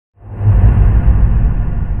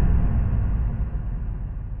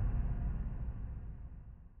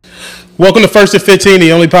Welcome to First and 15,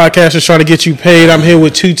 the only podcast that's trying to get you paid. I'm here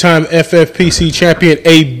with two-time FFPC champion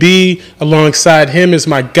AB. Alongside him is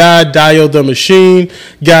my guy, Dio the Machine.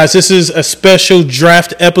 Guys, this is a special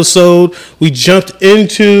draft episode. We jumped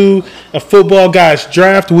into a football guys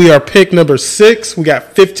draft. We are pick number 6. We got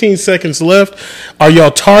 15 seconds left. Are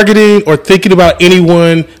y'all targeting or thinking about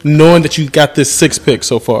anyone knowing that you got this 6th pick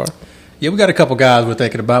so far? Yeah, we got a couple guys we're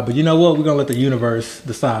thinking about, but you know what? We're going to let the universe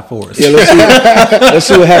decide for us. Yeah, let's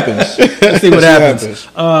see what happens. Let's see what happens.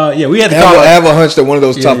 We had to I have a hunch that one of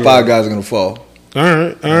those top 5 guys are going to fall. All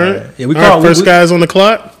right. Yeah, we called first guys on the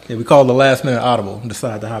clock. Yeah, we called the last minute audible and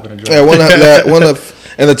decided to hop in the draft. Yeah,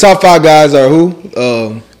 and the top 5 guys are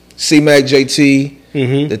who? C-Mac,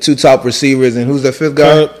 JT, the 2 top receivers, and who's the 5th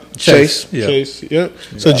guy? Chase. Yeah. Chase. Yep.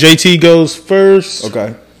 So JT goes first.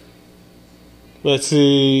 Okay. Let's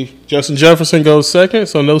see. Justin Jefferson goes second,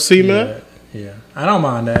 so no C-Mac. Yeah. I don't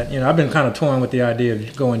mind that. I've been kind of toying with the idea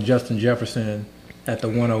of going Justin Jefferson at the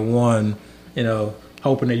 101,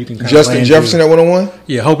 hoping that you can kind of Justin Jefferson at 101?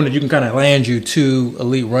 Yeah, hoping that you can kind of land you 2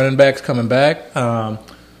 elite running backs coming back. Some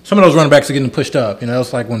of those running backs are getting pushed up.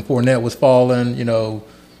 It's like when Fournette was falling,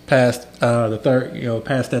 past the third,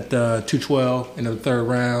 past that 212 in the third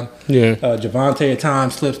round. Yeah. Javonte at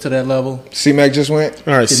times slips to that level. C-Mac just went?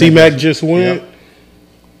 All right, C-Mac just went. Yep.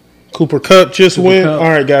 Cooper Kupp just went. All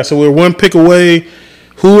right, guys, so we're 1 pick away.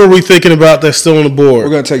 Who are we thinking about that's still on the board?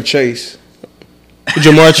 We're going to take Chase.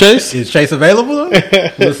 Jamar Chase? Is Chase available?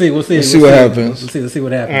 We'll see. Let's see what happens. Let's see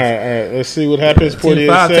what happens. All right. Let's see what happens. 48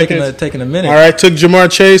 seconds. Taking a minute. All right, took Jamar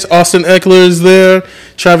Chase. Austin Eckler is there.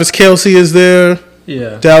 Travis Kelce is there.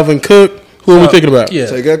 Yeah. Dalvin Cook. Who are we thinking about? Yeah.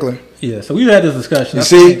 Take Eckler. Yeah, so we've had this discussion. I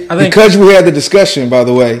think because we had the discussion, by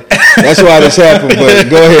the way, that's why this happened. But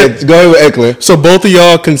go ahead with Eckler. So both of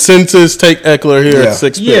y'all consensus take Eckler here at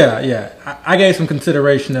 6 pick. Yeah. I gave some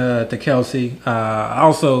consideration to Kelce. I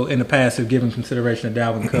also in the past have given consideration to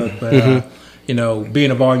Dalvin Cook, but being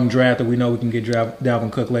a volume drafter, we know we can get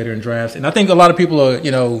Dalvin Cook later in drafts, and I think a lot of people are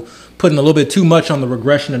putting a little bit too much on the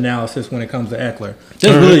regression analysis when it comes to Eckler.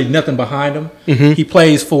 There's really nothing behind him. Mm-hmm. He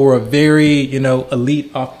plays for a very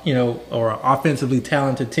elite or offensively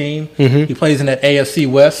talented team. Mm-hmm. He plays in that AFC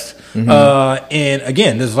West, and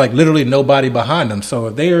again, there's like literally nobody behind them. So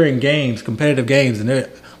if they are in games, competitive games, and they're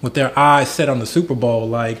with their eyes set on the Super Bowl,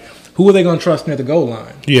 like who are they going to trust near the goal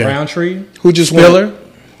line? Yeah. Roundtree, who just Spiller.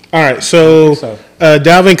 All right, so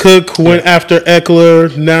Dalvin Cook went after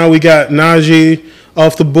Eckler. Now we got Najee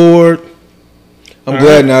off the board. I'm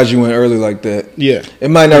glad Najee went early like that. Yeah. It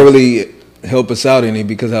might not really help us out any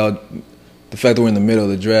because the fact that we're in the middle of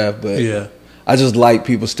the draft, but I just like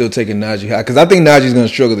people still taking Najee high because I think Najee's going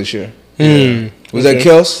to struggle this year. Was that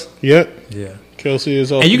Kels? Yep. Yeah. Kelce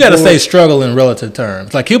is off. And you got to say struggle in relative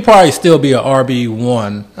terms. Like he'll probably still be an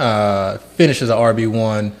RB1, finish as an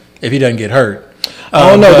RB1 if he doesn't get hurt. I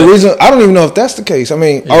don't know. The reason I don't even know if that's the case. I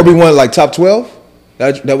mean, RB1 like top 12.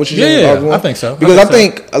 That what you're saying? Yeah, RB1? I think so. Because I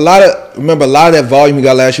think a lot of that volume he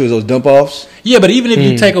got last year was those dump offs. Yeah, but even if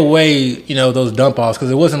you take away those dump offs, because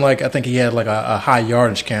it wasn't like I think he had like a high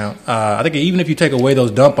yardage count. I think even if you take away those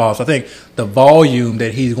dump offs, I think the volume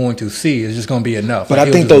that he's going to see is just going to be enough. But I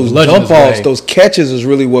think those dump offs, those catches, is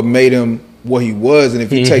really what made him what he was. And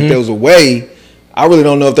if you take those away, I really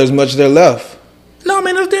don't know if there's much there left. No,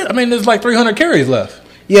 there's like 300 carries left.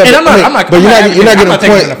 Yeah, but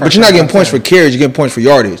you're not getting points for carries. You're getting points for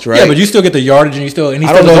yardage, right? Yeah, but you still get the yardage, and I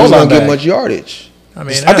don't know if he's going to get much yardage. I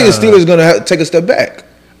think the Steelers are going to take a step back.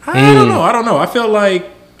 I don't know. I feel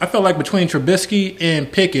like between Trubisky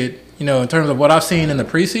and Pickett, in terms of what I've seen in the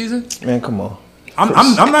preseason. Man, come on.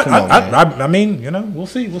 We'll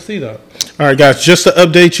see though. All right, guys. Just to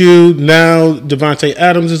update you, now Devontae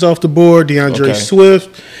Adams is off the board. DeAndre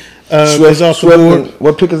Swift is off the board.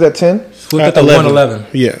 What pick is that? 10. Swift at the 111.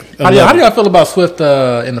 Yeah. How do y'all feel about Swift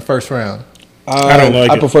in the first round? I don't like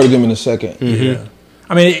it. I prefer to give him in the second. Mm-hmm.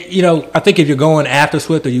 Yeah. I think if you're going after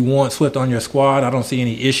Swift or you want Swift on your squad, I don't see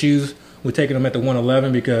any issues with taking him at the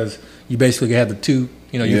 111 because you basically have the 2,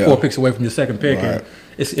 you're 4 picks away from your second pick. Right. And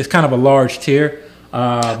it's kind of a large tier.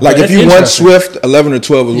 Like if you want Swift, 11 or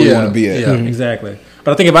 12 is where you want to be at. Yeah, exactly.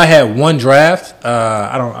 But I think if I had one draft, I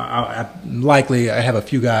have a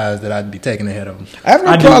few guys that I'd be taking ahead of him. I have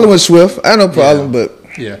no problem with Swift. I have no problem, but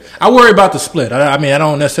I worry about the split. I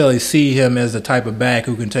don't necessarily see him as the type of back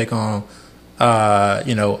who can take on, a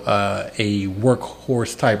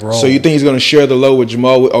workhorse type role. So you think he's going to share the load with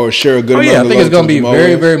Jamal or share a good amount of the load? I think it's going to be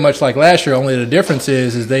very, very much like last year. Only the difference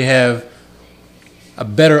is they have a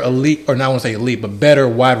better elite, or not I want to say elite, but better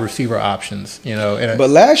wide receiver options. But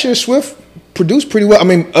last year Swift produced pretty well.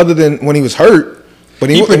 Other than when he was hurt, but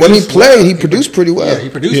when he played, he produced pretty well. Yeah, he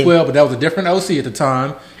produced well, but that was a different OC at the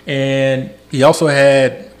time. and he also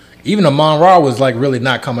had. Even Amon Ra was like really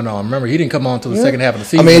not coming on. Remember, he didn't come on until the second half of the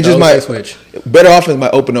season. I mean, it just might switch. Better offense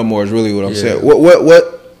might open up more. Is really what I'm saying.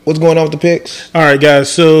 What's going on with the picks? All right,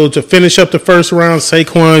 guys. So to finish up the first round,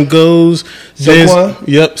 Saquon goes.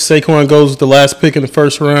 Saquon goes with the last pick in the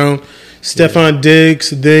first round. Stephon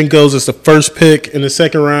Diggs then goes as the first pick in the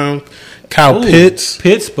second round. Kyle Pitts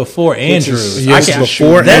before Andrews.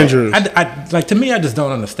 Before Andrews. Like, to me, I just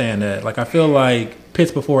don't understand that. Like, I feel like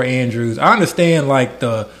Pitts before Andrews. I understand like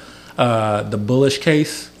the bullish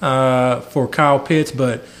case for Kyle Pitts,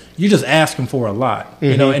 but you just ask him for a lot,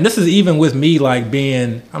 you know. And this is even with me like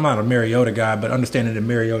I'm not a Mariota guy, but understanding that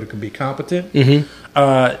Mariota can be competent.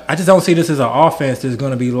 I just don't see this as an offense that's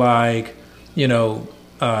going to be like, you know,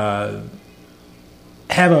 have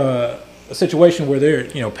a situation where they're,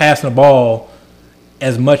 you know, passing the ball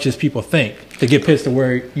as much as people think to get Pitts to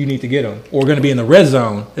where you need to get them, or going to be in the red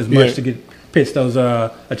zone as much to get Pitts those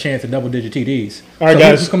a chance at double-digit TDs. All right,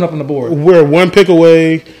 guys, who's coming up on the board? We're one pick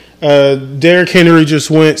away. Derrick Henry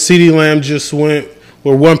just went. CeeDee Lamb just went.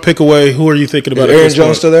 We're one pick away. Who are you thinking about? Is Aaron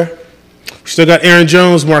Jones still there? Still got Aaron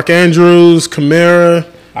Jones, Mark Andrews, Kamara.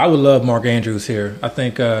 I would love Mark Andrews here. I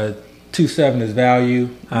think 2.7 is value.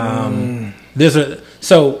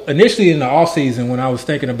 So initially in the offseason when I was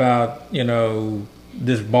thinking about, you know,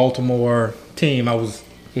 this Baltimore team, I was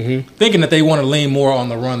thinking that they want to lean more on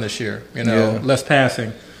the run this year, you know, less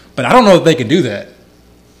passing. But I don't know if they can do that.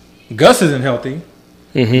 Gus isn't healthy.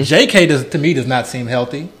 J.K. to me does not seem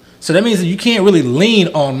healthy. So that means that you can't really lean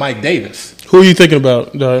on Mike Davis. Who are you thinking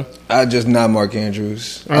about, Dog? I just not Mark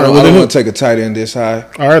Andrews. All right, I don't want to take a tight end this high.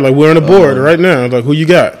 All right, like we're on the board right now. Like, who you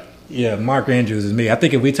got? Yeah, Mark Andrews is me. I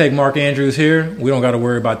think if we take Mark Andrews here, we don't got to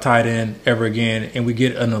worry about tight end ever again, and we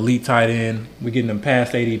get an elite tight end. We're getting them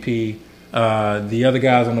past ADP. The other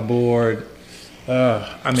guys on the board,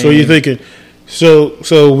 So you're thinking,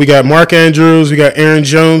 so we got Mark Andrews, we got Aaron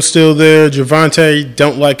Jones still there. Javonte,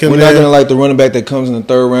 don't like him. We're not going to like the running back that comes in the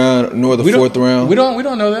third round nor the fourth round. We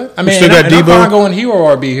don't know that. I mean, still got Debo. I'm fine going hero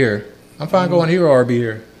RB here.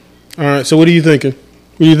 All right, so what are you thinking?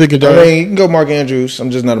 What are you thinking, Dog? I mean, you can go Mark Andrews.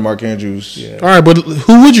 I'm just not a Mark Andrews. Yeah. All right, but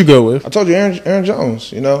who would you go with? I told you Aaron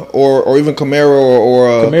Jones, you know, or even Kamara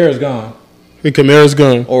or Kamara's gone. Kamara's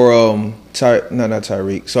gone. Or not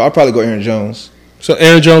Tyreek. So I'll probably go Aaron Jones. So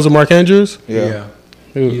Aaron Jones or Mark Andrews? Yeah.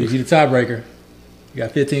 You're the tiebreaker. You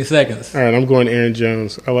got 15 seconds. All right, I'm going Aaron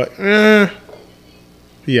Jones. I'm going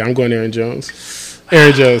Aaron Jones.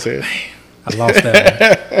 Aaron Jones here. I lost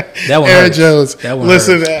that one. That one Aaron hurts. Jones. That one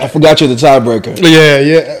Listen, hurts. I forgot you're the tiebreaker.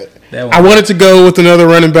 Yeah. I wanted to go with another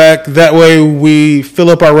running back. That way we fill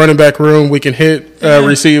up our running back room. We can hit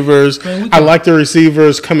receivers. Man, I like the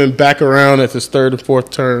receivers coming back around at this third and fourth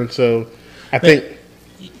turn. So I think.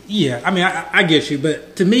 Yeah, I mean, I get you.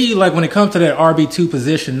 But to me, like when it comes to that RB2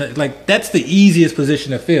 position, like that's the easiest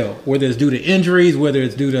position to fill, whether it's due to injuries, whether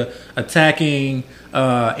it's due to attacking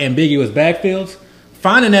ambiguous backfields.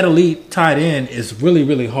 Finding that elite tight end is really,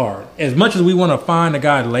 really hard. As much as we want to find a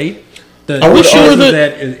guy late, are we sure that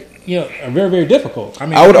is, you know, are very, very difficult. I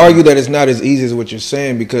mean, I would argue that it's not as easy as what you're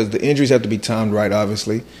saying because the injuries have to be timed right,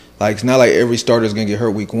 obviously. Like, it's not like every starter is going to get hurt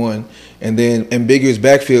week one. And then ambiguous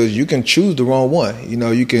backfields, you can choose the wrong one. You know,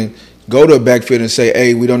 you can go to a backfield and say,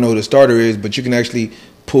 hey, we don't know who the starter is, but you can actually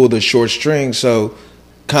pull the short string. So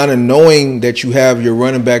kind of knowing that you have your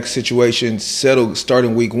running back situation settled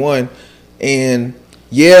starting week one, and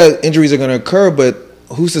yeah, injuries are going to occur, but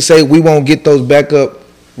who's to say we won't get those backup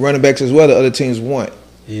running backs as well that other teams want?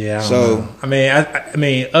 Yeah. I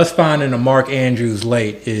mean, us finding a Mark Andrews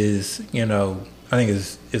late is, you know, I think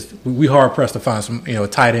is we hard pressed to find some, you know, a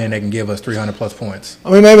tight end that can give us 300 plus points.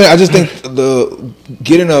 I mean, maybe I just think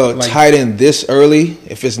getting a tight end this early,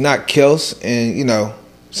 if it's not Kels and, you know,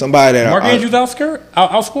 somebody that Mark Andrews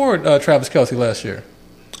outscored Travis Kelce last year.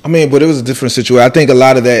 I mean, but it was a different situation. I think a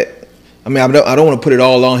lot of that. I mean, I don't want to put it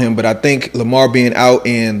all on him, but I think Lamar being out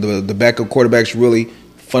and the backup quarterbacks really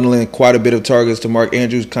funneling quite a bit of targets to Mark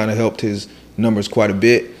Andrews kind of helped his numbers quite a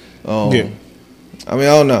bit. I mean, I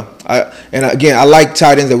don't know. I like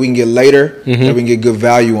tight ends that we can get later, that we can get good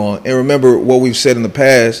value on. And remember what we've said in the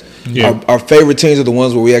past, our favorite teams are the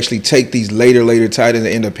ones where we actually take these later tight ends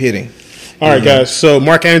that end up hitting. All right, guys. So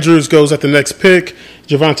Mark Andrews goes at the next pick.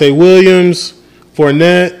 Javonte Williams,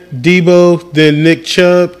 Fournette, Debo, then Nick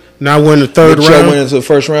Chubb. Now we're in the third round. Chubb went into the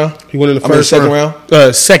first round? He went in the second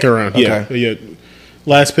round? Second round, okay. Yeah.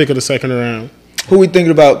 Last pick of the second round. Who we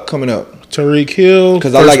thinking about coming up? Tyreek Hill.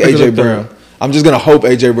 Because I like A.J. Brown. I'm just going to hope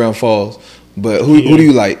A.J. Brown falls. But who do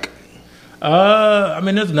you like? I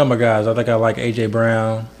mean, there's a number of guys. I think I like A.J.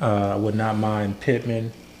 Brown. I would not mind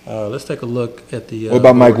Pittman. Let's take a look at the... what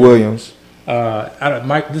about Mike Williams?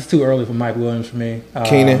 Mike, this is too early for Mike Williams for me.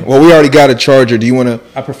 Keenan. Well, we already got a Charger. Do you want to?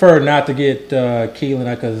 I prefer not to get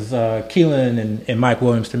Keelan because Keelan and Mike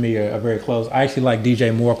Williams to me are very close. I actually like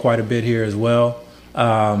DJ Moore quite a bit here as well.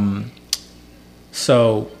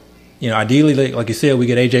 So, ideally, like you said, we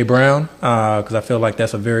get A.J. Brown because I feel like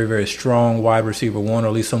that's a very, very strong wide receiver one, or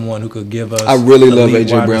at least someone who could give us. I really love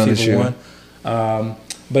A.J. Brown this year.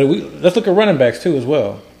 But let's look at running backs too as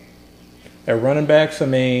well. At running backs, I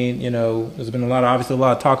mean, there's been obviously a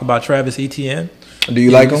lot of talk about Travis Etienne. Do you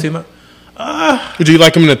like him? Do you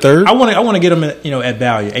like him in the third? I want to get him, at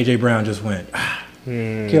value. A.J. Brown just went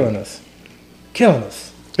killing us.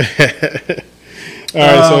 All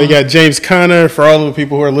right, so we got James Conner. For all of the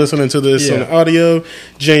people who are listening to this on the audio,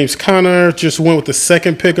 James Conner just went with the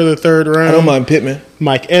second pick of the third round. I don't mind Pittman.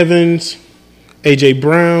 Mike Evans, A.J.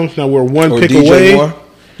 Brown. Now we're one pick DJ away. Moore.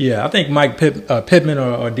 Yeah, I think Mike Pittman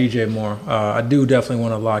or DJ Moore. I do definitely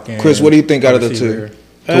want to lock in. Chris, what do you think out of the two?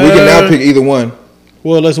 So we can now pick either one.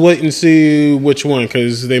 Well, let's wait and see which one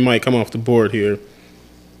because they might come off the board here.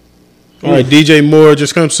 All right, DJ Moore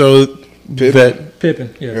just comes. So Pittman.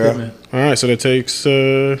 Pittman. All right, so that takes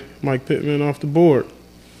Mike Pittman off the board.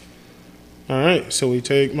 All right, so we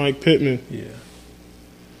take Mike Pittman. Yeah.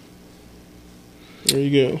 There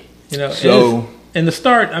you go. So in the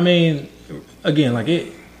start, I mean, again,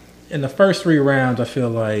 in the first three rounds, I feel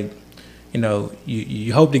like,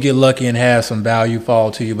 you hope to get lucky and have some value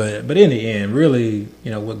fall to you, but in the end, really,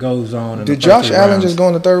 what goes on. Did Josh Allen just go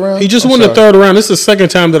in the third round? He just won the third round. This is the second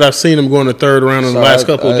time that I've seen him go in the third round in the last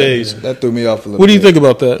couple of days. That threw me off a little bit. What do you think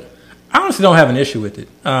about that? I honestly don't have an issue with it.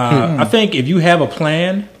 I think if you have a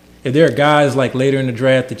plan, if there are guys like later in the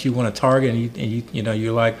draft that you want to target and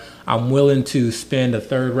you're like, I'm willing to spend a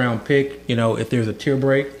third round pick, if there's a tier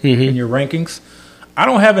break in your rankings, I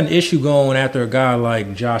don't have an issue going after a guy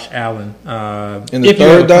like Josh Allen. In the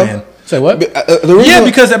third, though? Say what?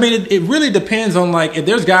 Because, I mean, it really depends on, if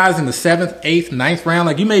there's guys in the 7th, 8th, 9th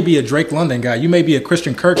round, you may be a Drake London guy, you may be a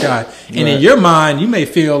Christian Kirk guy, and in your mind, you may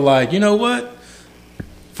feel like, you know what?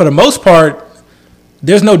 For the most part,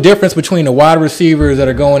 there's no difference between the wide receivers that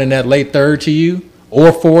are going in that late third to you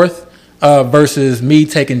or fourth versus me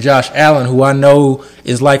taking Josh Allen, who I know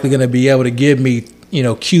is likely going to be able to give me,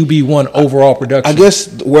 QB1 overall production. I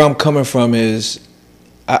guess where I'm coming from is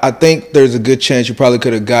I think there's a good chance you probably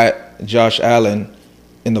could have got Josh Allen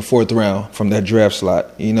in the 4th round from that draft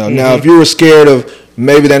slot. Now if you were scared of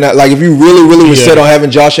maybe they're not, if you really were set on having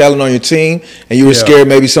Josh Allen on your team and you were scared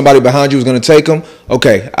maybe somebody behind you was going to take him,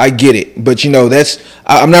 okay, I get it. But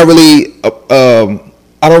I'm not really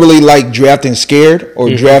I don't really like drafting scared or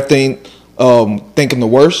drafting thinking the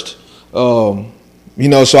worst.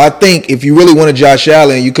 So I think if you really wanted Josh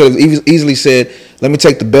Allen, you could have easily said, let me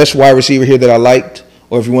take the best wide receiver here that I liked,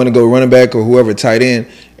 or if you want to go running back or whoever, tight end,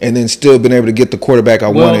 and then still been able to get the quarterback I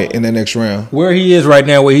wanted in the next round. Where he is right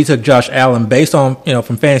now, where he took Josh Allen, based on,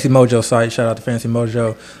 from Fantasy Mojo site, shout out to Fantasy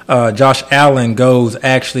Mojo, Josh Allen goes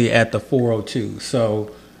actually at the 402.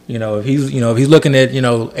 So, if he's looking at,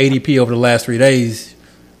 ADP over the last 3 days,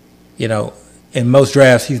 in most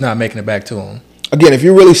drafts, he's not making it back to him. Again, if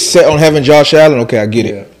you're really set on having Josh Allen, okay, I get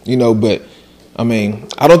it. But, I mean,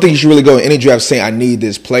 I don't think you should really go in any draft saying I need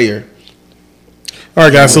this player. All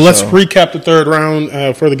right, guys, so let's recap the third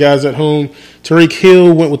round for the guys at home. Tyreek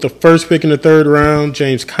Hill went with the first pick in the third round.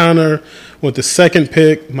 James Conner went the second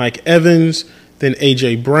pick. Mike Evans, then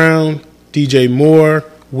A.J. Brown, DJ Moore.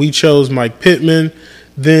 We chose Mike Pittman.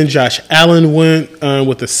 Then Josh Allen went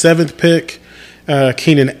with the 7th pick.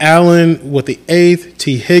 Keenan Allen with the 8th,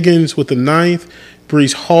 T. Higgins with the 9th,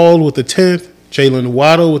 Breece Hall with the 10th, Jalen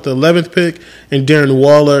Waddle with the 11th pick, and Darren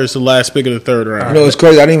Waller is the last pick of the third round. It's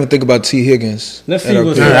crazy. I didn't even think about T. Higgins. Let's see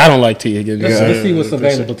what's I don't like T. Higgins. Let's see what's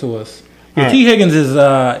available to us. T. Higgins is,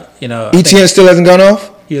 ETN still hasn't gone off?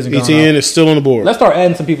 He hasn't gone ETN off. is still on the board. Let's start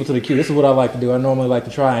adding some people to the queue. This is what I like to do. I normally like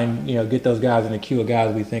to try and get those guys in the queue of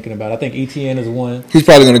guys we're thinking about. I think ETN is one. He's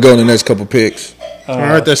probably going to go in the next couple picks. All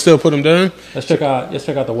right, that still put him down. Let's check out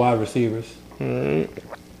the wide receivers. All right.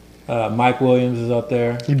 Mike Williams is up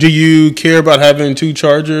there. Do you care about having 2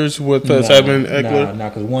 Chargers with us having Eckler? No,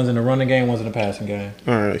 because one's in the running game, one's in the passing game.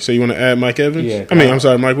 All right, so you want to add Mike Evans? Yeah.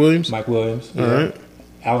 Mike Williams? Mike Williams. All right.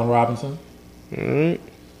 Allen Robinson. All right.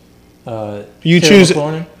 You Terry choose.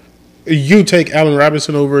 McLaurin? You take Allen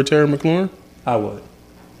Robinson over Terry McLaurin? I would.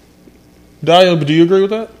 Dio, do you agree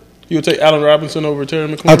with that? You would take Allen Robinson over Terry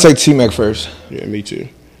McLaurin? I'll take T-Mac first. Yeah, me too.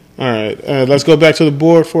 All right, let's go back to the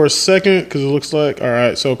board for a second because it looks like, all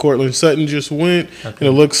right, so Cortland Sutton just went, and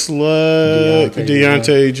it looks like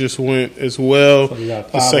Deontay just went as well. So we got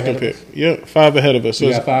 5 the second pick. Yep, 5 ahead of us.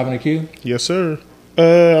 We got 5 in the queue? Yes, sir. I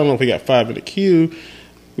don't know if we got 5 in the queue.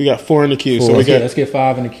 We got 4 in the queue. So let's get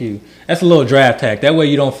 5 in the queue. That's a little draft tag. That way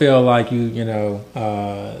you don't feel like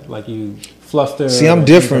like you fluster. See, I'm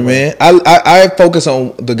different, man. I focus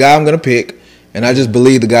on the guy I'm gonna pick, and I just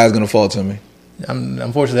believe the guy's gonna fall to me.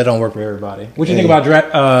 Unfortunately, that don't work for everybody. What you think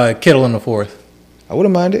about Kittle in the 4th? I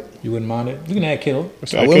wouldn't mind it. You wouldn't mind it? You can add Kittle.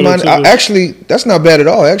 I wouldn't mind it. Actually, that's not bad at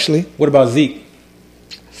all, actually. What about Zeke?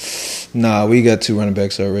 Nah, we got 2 running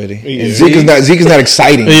backs already. Yeah. And Zeke is not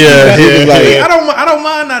exciting. Yeah. I don't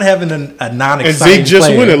mind not having a non-exciting And Zeke just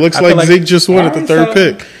player. won. It looks like Zeke just won at the 3rd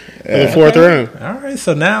pick in the 4th round. All right,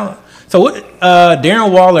 so what?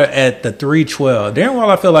 Darren Waller at the 312. Darren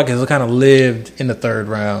Waller, I feel like, has kind of lived in the 3rd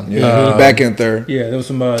round. Yeah, back in 3rd. Yeah, there was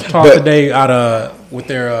some talk today with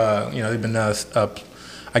their they've been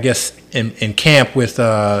I guess in camp with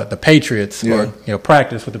the Patriots or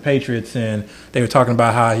practice with the Patriots, and they were talking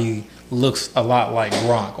about how he looks a lot like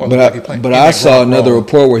Gronk. But I saw another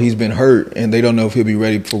report where he's been hurt, and they don't know if he'll be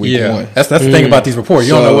ready for week 1. That's the thing about these reports.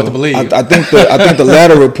 You don't know what to believe. I think the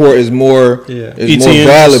latter report is more more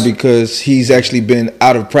valid because he's actually been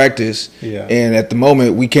out of practice, and at the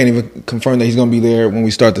moment we can't even confirm that he's going to be there when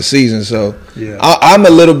we start the season. So I'm a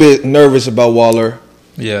little bit nervous about Waller.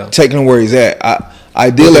 Taking him where he's at.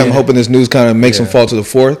 Ideally, I'm hoping this news kind of makes him fall to the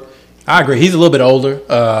 4th. I agree. He's a little bit older,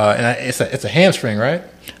 and it's a hamstring, right?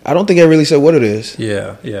 I don't think I really said what it is.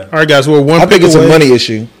 Yeah. All right, guys, we're one pick away. I think it's a money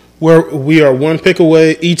issue. We are 1 pick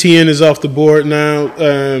away. ETN is off the board now.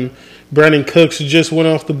 Brandon Cooks just went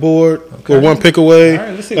off the board. Okay. We're 1 pick away. All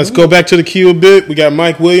right, let's go back to the queue a bit. We got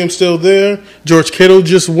Mike Williams still there. George Kittle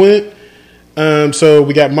just went. So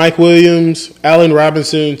we got Mike Williams, Allen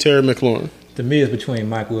Robinson, Terry McLaurin. To me, it's between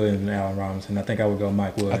Mike Williams and Allen Robinson. I think I would go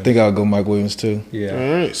Mike Williams. I think I would go Mike Williams too. Yeah.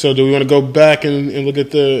 All right. So do we want to go back and look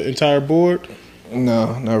at the entire board?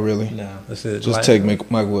 No, not really. No, that's it. Just take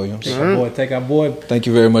Mike Williams. Take our boy. Thank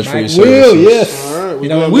you very much for your service. Yes. All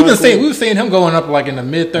right. We've been seeing him going up like in the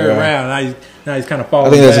mid 3rd round. Now he's kind of falling. I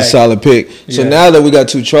think that's back. a solid pick. So now that we got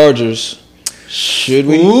 2 Chargers, should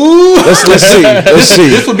we? Let's see.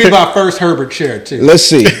 This will be my first Herbert share too. Let's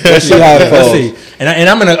see how it falls. Let's see. And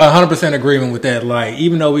I'm in 100% agreement with that. Like,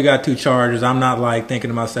 even though we got 2 Chargers, I'm not like thinking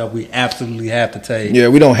to myself, we absolutely have to take. Yeah,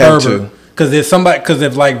 we don't have to. Because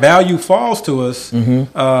if like value falls to us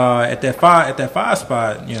at that 5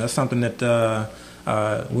 spot, that's something that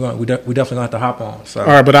we definitely gonna have to hop on. So. All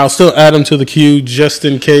right, but I'll still add him to the queue just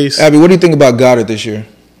in case. Abby, what do you think about Goddard this year?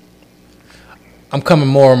 I'm coming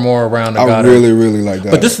more and more around to Goddard. I really, really like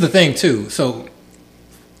Goddard. But this is the thing too. So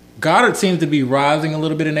Goddard seems to be rising a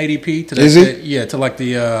little bit in ADP. To like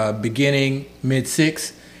the beginning mid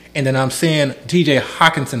 6, and then I'm seeing T.J.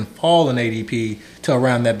 Hockenson fall in ADP to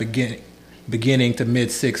around that beginning to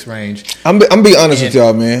mid 6 range. I'm be honest with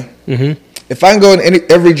y'all, man. Mm-hmm. If I can go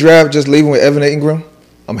in every draft just leaving with Evan Ingram,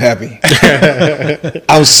 I'm happy.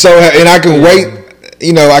 I'm so happy, and I can wait.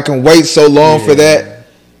 I can wait so long for that.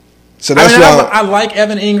 So that's why I like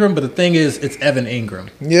Evan Ingram, but the thing is, it's Evan Ingram.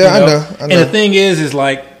 Yeah, I know. And the thing is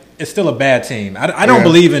like it's still a bad team. I don't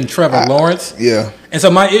believe in Trevor Lawrence. Yeah. And so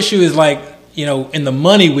my issue is like, in the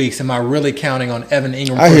money weeks, am I really counting on Evan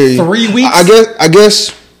Ingram for 3 weeks? I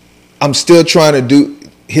guess I'm still trying to do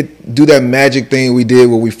that magic thing we did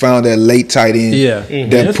where we found that late tight end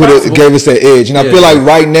that gave us that edge. And I feel like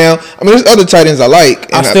right now, there's other tight ends I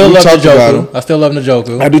like. I still love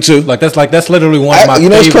Njoku. I do too. That's literally one of my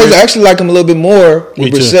favorites. It's crazy. I actually like him a little bit more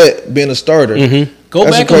with Brissett being a starter. Mm-hmm. Go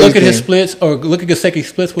back and look at his splits, or look at Gesicki's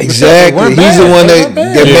splits with Brissett. Exactly. He's the one that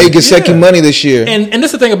made Gesicki money this year. And this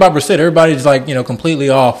is the thing about Brissett. Everybody's like, completely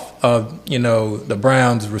off of, the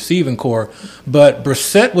Browns receiving core. But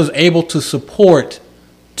Brissett was able to support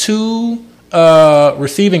 2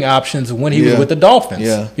 receiving options when he was with the Dolphins.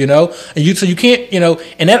 Yeah. And so you can't,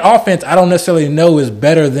 and that offense I don't necessarily know is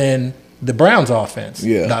better than the Browns offense.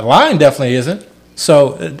 Yeah. That line definitely isn't.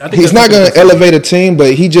 So I think he's not going to elevate a team,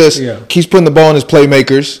 but he just keeps putting the ball in his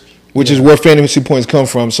playmakers, which is where fantasy points come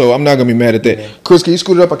from. So I'm not going to be mad at that. Yeah. Chris, can you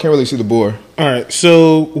scoot it up? I can't really see the board. All right.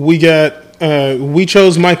 So we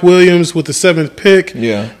chose Mike Williams with the 7th pick.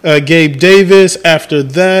 Yeah. Gabe Davis after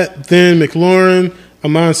that. Then McLaurin,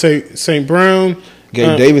 Amon St. Brown.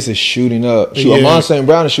 Gabe Davis is shooting up. Amon St.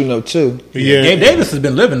 Brown is shooting up too. Yeah. Gabe Davis has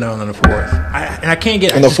been living down in the 4th. I can't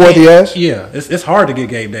get in the 4th. Yes. Yeah, it's hard to get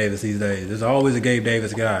Gabe Davis these days. There's always a Gabe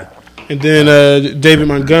Davis guy. And then David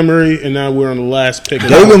Montgomery, and now we're on the last pick.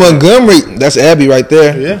 David Montgomery, that's Abby right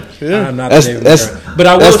there. Yeah. I'm not that's but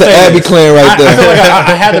I will that's the Abby clan right there. I feel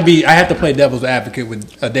like I had to play devil's advocate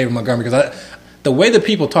with David Montgomery because the way that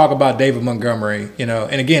people talk about David Montgomery,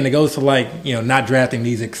 and again, it goes to like, not drafting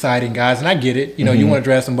these exciting guys. And I get it. You want to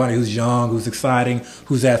draft somebody who's young, who's exciting,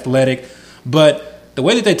 who's athletic. But the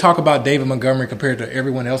way that they talk about David Montgomery compared to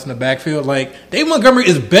everyone else in the backfield, like David Montgomery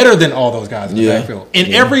is better than all those guys in the backfield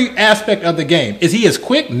in every aspect of the game. Is he as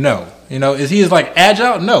quick? No. You know, is he as like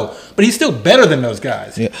agile? No. But he's still better than those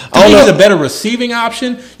guys. Yeah. To me, he's a better receiving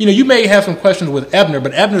option. You know, you may have some questions with Ebner,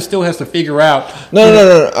 but Ebner still has to figure out.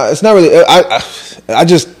 No. It's not really.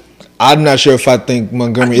 I'm not sure if I think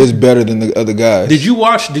Montgomery is better than the other guys. Did you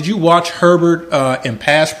watch Herbert in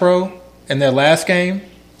Pass Pro in their last game?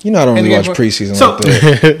 You know, I don't really watch preseason like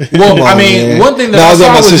that. Well, I mean, man. One thing that I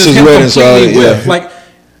saw was just him completely whipped. Like,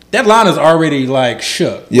 that line is already, like,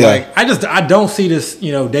 shook. Yeah. Like, I don't see this,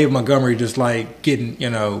 you know, David Montgomery just, like, getting, you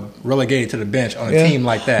know, relegated to the bench on a team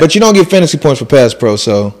like that. But you don't get fantasy points for Pass Pro,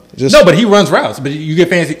 so. No, but he runs routes. But you get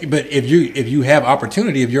fantasy. But if you have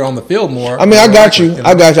opportunity, if you're on the field more. I mean, I got you.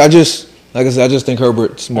 I got you. I just. Like I said, I just think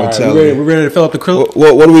Herbert's more talented. We're ready to fill up the crew?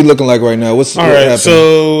 What are we looking like right now? What's happening?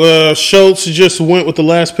 So Schultz just went with the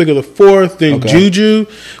last pick of the 4th. Then Juju.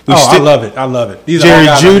 I love it. These Jerry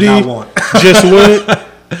are all guys Judy I want. just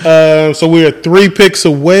went. So we're 3 picks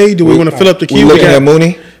away. Do we want to fill up the queue? We're looking at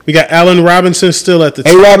Mooney. We got Allen Robinson still at the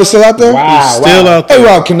top. A-Rob is still out there? Wow. Still out there.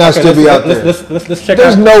 A-Rob cannot still be out there. Let's check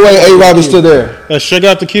There's no way A-Rob is still there. Let's check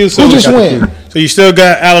out the queue. Who just went? So you still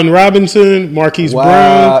got Allen Robinson, Marquise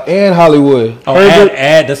Brown. And Hollywood.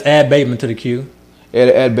 Let's add Bateman to the queue.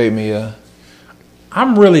 Add Bateman, yeah.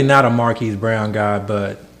 I'm really not a Marquise Brown guy,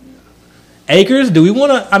 but Akers, do we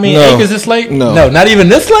want to? I mean, Akers this late? No, not even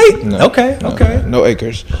this late? No. Okay. No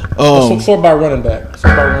Akers. Sort by running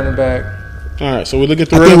back. All right, so we look at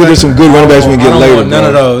the running backs. I think there's some good running backs we can get later. None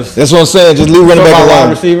of those. That's what I'm saying. Just leave running back alone. Wide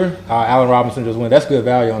receiver. Allen Robinson just went. That's good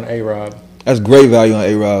value on A-Rob. That's great value on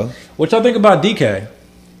A-Rob. What y'all think about DK?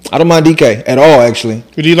 I don't mind DK at all, actually.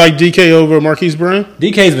 Would you like DK over Marquise Brown?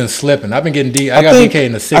 DK's been slipping. I've been getting I got DK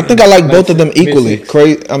in the 6th. I think I like both of them equally.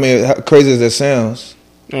 Crazy as that sounds.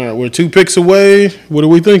 All right, we're 2 picks away. What are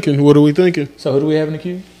we thinking? So who do we have in the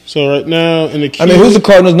queue? So right now in the queue, I mean, who's the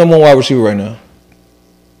Cardinals' number 1 wide receiver right now?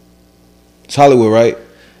 It's Hollywood, right?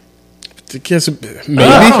 Maybe.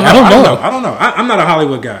 I don't know. I'm not a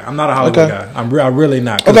Hollywood guy. I'm really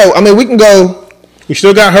not. Okay, I mean, we can go. We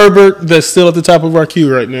still got Herbert that's still at the top of our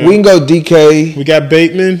queue right now. We can go DK. We got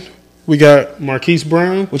Bateman. We got Marquise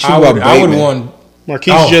Brown. What you think about Bateman? I would want.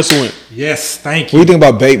 Marquise just went. Yes, thank What you. do you think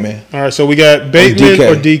about Bateman? All right, so we got Bateman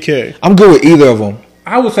or DK. I'm good with either of them.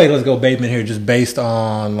 I would say let's go Bateman here just based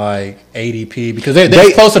on like ADP because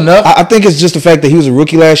they're close enough. I think it's just the fact that he was a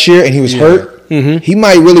rookie last year and he was hurt. Mm-hmm. He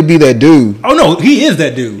might really be that dude. Oh, no, he is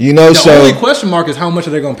that dude. You know, the only question mark is how much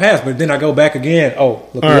are they going to pass, but then I go back again. Oh,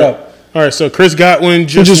 look it up. All right, so Chris Godwin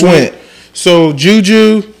just went. So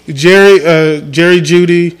Juju, Jerry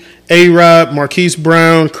Judy, A-Rob, Marquise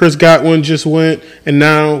Brown, Chris Godwin just went, and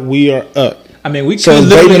now we are up. I mean, we so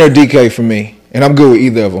could it's Bateman or DK for me, and I'm good with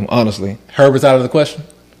either of them, honestly. Herbert's out of the question?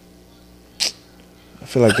 I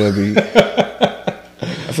feel like that'd be...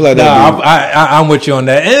 I'm with you on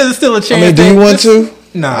that. And there's still a chance. I mean, do you want to?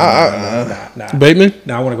 Nah. Bateman?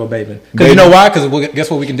 No, I want to go Bateman. Because you know why? Because guess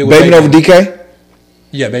what we can do with Bateman over DK?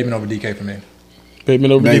 Yeah, Bateman over DK for me.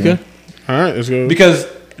 Bateman over DK? All right, let's go. Because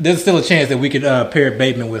there's still a chance that we could pair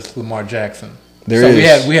Bateman with Lamar Jackson. There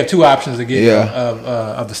is. We have 2 options to get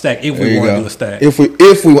of the stack if we want to do a stack. If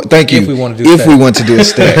we want to do a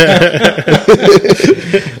stack.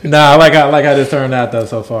 Nah, I like how this turned out though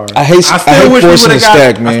so far. I hate forcing a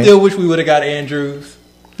stack, man. I still wish we would have got Andrews.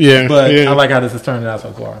 Yeah, but I like how this is turning out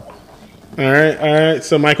so far. All right.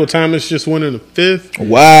 So Michael Thomas just went in the 5th.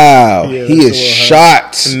 Wow, he is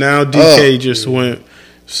shot. And now DK just went.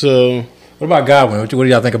 So what about Godwin? What do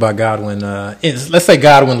y'all think about Godwin? Let's say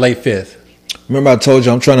Godwin late 5th. Remember I told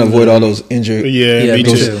you I'm trying to avoid all those injured. Yeah, me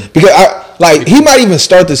too. Because he might even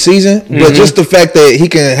start the season, but just the fact that he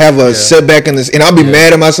can have a setback in this, and I'll be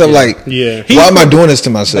mad at myself. Why am I doing this to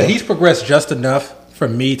myself? But he's progressed just enough for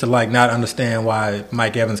me to not understand why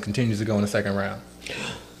Mike Evans continues to go in the 2nd round.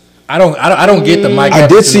 I don't get the Mike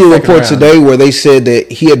Evans. I did see a report today where they said that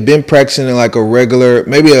he had been practicing in like a regular,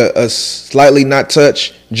 maybe a slightly not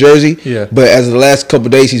touch jersey. Yeah. But as of the last couple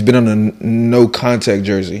of days, he's been on a no contact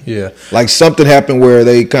jersey. Yeah. Like something happened where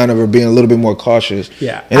they kind of are being a little bit more cautious.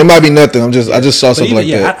 Yeah. And it might be nothing. I just saw something like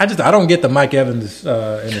that. I don't get the Mike Evans in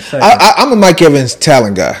the 2nd. I'm a Mike Evans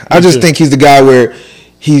talent guy. I just think he's the guy where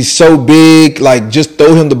he's so big, like just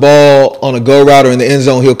throw him the ball on a go route or in the end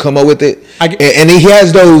zone, he'll come up with it. And he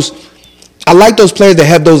has those. I like those players that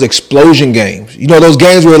have those explosion games. You know, those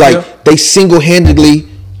games where they single-handedly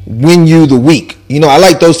win you the week. You know, I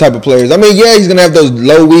like those type of players. I mean, he's gonna have those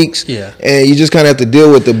low weeks. Yeah. And you just kind of have to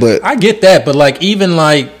deal with it. But I get that. But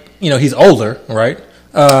he's older, right?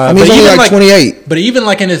 I mean, he's only 28. But even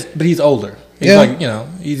but he's older. He's Yeah.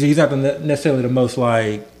 like, he's not necessarily the most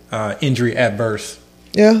like injury adverse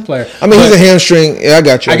Yeah. player. I mean, But he's a hamstring. Yeah, I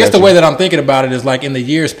got you. I guess got the you. way that I'm thinking about it is like in the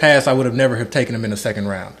years past, I would have never have taken him in the second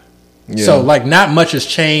round. Yeah. So like not much has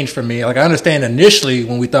changed for me. Like I understand initially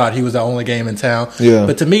when we thought he was the only game in town. Yeah.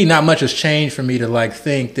 But to me, not much has changed for me to like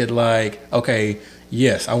think that like, okay,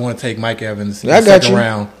 yes, I want to take Mike Evans in I the got second you.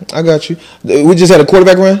 round. I got you. We just had a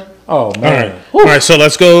quarterback run. Oh All man. right. All right, so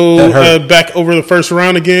let's go That hurt. back over the first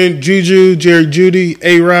round again. Juju, Jerry Jeudy,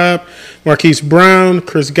 A-Rob, Marquise Brown,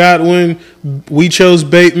 Chris Godwin. We chose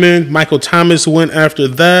Bateman. Michael Thomas went after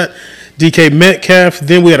that. DK Metcalf.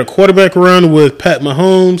 Then we had a quarterback run with Pat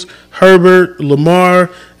Mahomes, Herbert, Lamar,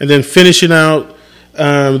 and then finishing out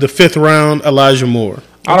the fifth round, Elijah Moore.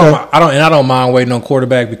 I don't mind waiting on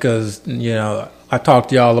quarterback because I talked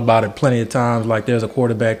to y'all about it plenty of times. Like there's a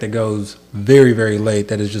quarterback that goes very, very late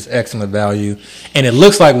that is just excellent value, and it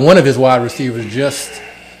looks like one of his wide receivers just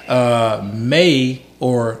may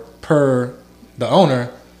or per the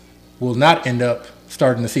owner will not end up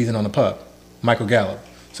starting the season on the pup. Michael Gallup.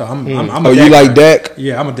 So I'm a Oh, Dak you like guy. Dak?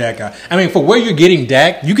 Yeah, I'm a Dak guy. I mean, for where you're getting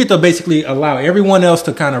Dak, you get to basically allow everyone else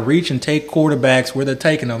to kind of reach and take quarterbacks where they're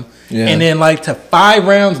taking them, Yeah. and then like to 5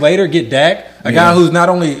 rounds later get Dak, a guy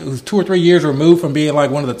who's 2 or 3 years removed from being like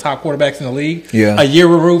one of the top quarterbacks in the league, Yeah. a year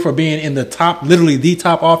removed from being in the top, literally the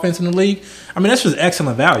top offense in the league. I mean, that's just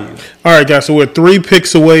excellent value. All right, guys. So we're 3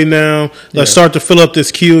 picks away now. Let's start to fill up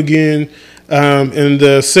this queue again. In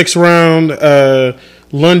the 6th round,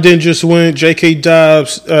 London just went. J.K.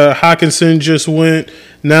 Dobbs, Hawkinson just went.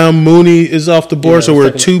 Now Mooney is off the board, Yeah, so let's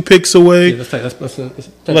we're take a 2 picks away. Yeah, let's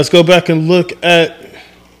Let's go back and look at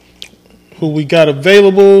who we got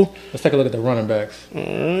available. take a look at the running backs. All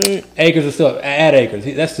right. Akers is still add Akers.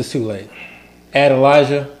 That's just too late. Add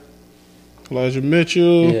Elijah. Elijah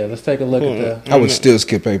Mitchell. Yeah, let's take a look at the. I would still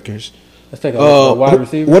skip Akers. Let's take a look at the wide What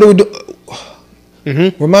receiver. do we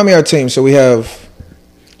do? Remind me our team. So we have.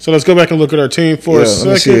 So let's go back and look at our team for a Let me see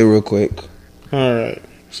it second. real quick. All right.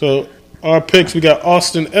 So our picks, we got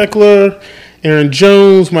Austin Eckler, Aaron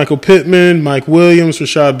Jones, Michael Pittman, Mike Williams,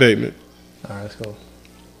 Rashad Bateman. All right, let's go.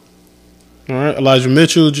 All right. Elijah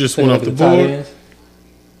Mitchell just Take a went look off the at tight board. ends.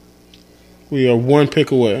 We are 1 pick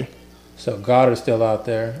away. So Goddard's still out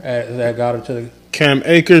there. Add Goddard to the. Cam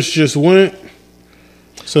Akers just went.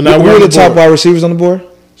 So now Who we're are on the the top board. wide receivers on the board?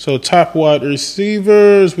 So top wide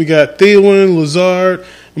receivers, we got Thielen, Lazard,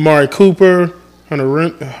 Amari Cooper, Hunter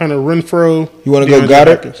Renfro. You want to go DeAndre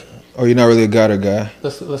Goddard? Hopkins. Or you're not really a Goddard guy?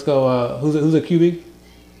 Let's go. Who's a QB?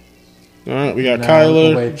 All right, we got Nah, Kyler,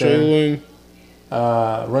 we'll wait there.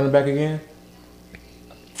 Jalen. Running back again.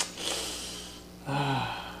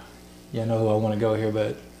 Yeah, I know who I want to go here,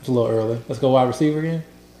 but it's a little early. Let's go wide receiver again.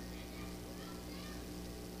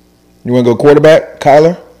 You want to go quarterback,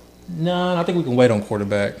 Kyler? No, I think we can wait on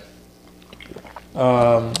quarterback.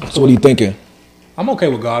 So what are you thinking? I'm okay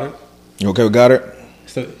with Goddard. You okay with Goddard?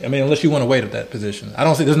 So I mean, unless you want to wait at that position, I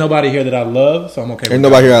don't see. There's nobody here that I love, so I'm okay. Ain't with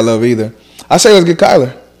nobody here I love either. I say let's get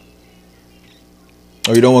Kyler.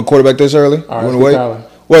 Oh, you don't want quarterback this early? All right, you want let's to wait? get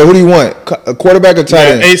Kyler. Wait, who do you want? A quarterback or tight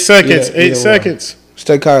Yeah, end? 8 seconds. Either 8 one. seconds. Let's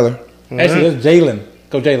take Kyler. Actually, that's Jalen.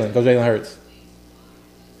 Go Jalen. Go Jalen Hurts.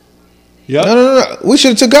 Yep. No. We should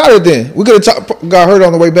have took Goddard then. We could have got hurt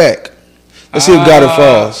on the way back. Let's see if Goddard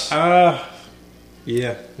falls.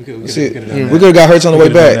 Yeah. We could See, have we done could that. have got hurt on the way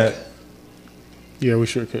We could've done back. that. Yeah, we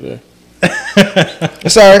sure could have.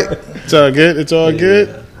 It's all right. It's all good. It's all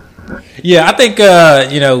good. Yeah, I think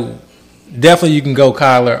definitely you can go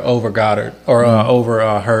Kyler over Goddard or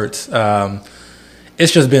over Hurts.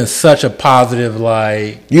 It's just been such a positive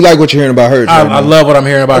You like what you're hearing about Hurts? I right now? love what I'm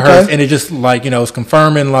hearing about Okay. Hurts, and it just it's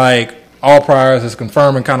confirming all priors. It's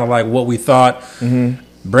confirming kind of like what we thought. Mm-hmm.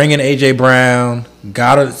 Bringing AJ Brown,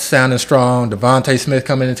 Goddard sounding strong. Devontae Smith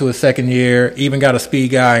coming into his second year. Even got a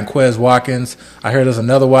speed guy in Quez Watkins. I heard there's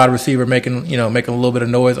another wide receiver making a little bit of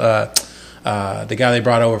noise. The guy they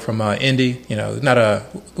brought over from Indy. Not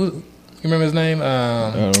you remember his name?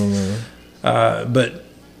 I don't remember. But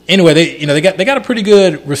anyway, they got a pretty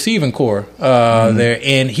good receiving core there,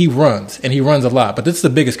 and he runs a lot. But this is the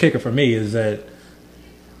biggest kicker for me is that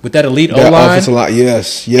with that elite That O-line offensive line,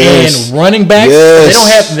 yes. and running backs,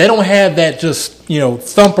 Yes. they don't have that just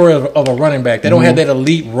thumper of a running back. They don't have that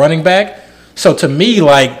elite running back. So to me,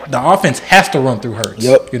 the offense has to run through Hurts.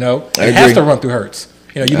 Yep. It I has agree. to run through Hurts.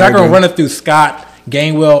 You're I not going agree. to run it through Scott,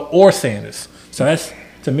 Gainwell, or Sanders. So that's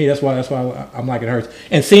to me. That's why I'm liking Hurts.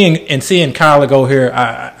 And seeing Kyler go here,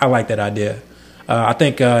 I like that idea. I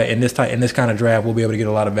think in this kind of draft, we'll be able to get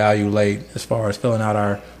a lot of value late as far as filling out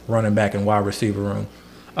our running back and wide receiver room.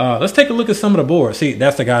 Let's take a look at some of the boards. See,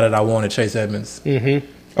 that's the guy that I wanted, Chase Edmonds.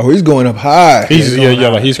 Mm-hmm. Oh, he's going up high. He's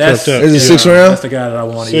he's That's- crept up. Is it Yeah. sixth round? That's the guy that I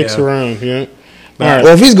wanted. Sixth yeah. round, yeah. All Well,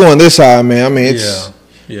 right. if he's going this high, man, I mean, it's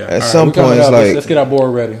Yeah. at some we coming point, it's up. like- let's get our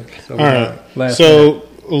board ready. So All right. So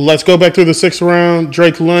let's go back through the sixth round.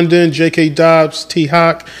 Drake London, J.K. Dobbs, T.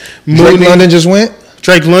 Hawk, Drake Mooney. London just went.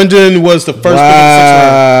 Drake London was the first pick of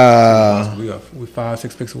the sixth round. Wow. we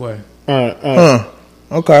 5-6 picks away. All right. Huh.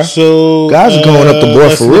 Okay. So Guys are going up the board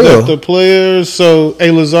let's for look real. at the players. So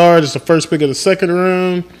A. Lazard is the first pick of the second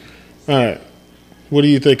round. All right. What are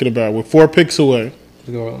you thinking about? We're 4 picks away. Let's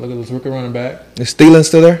go. Look at this rookie running back. Is Thielen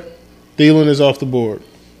still there? Thielen is off the board.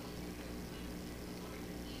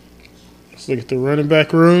 Let's look at the running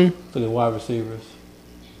back room. Look at wide receivers.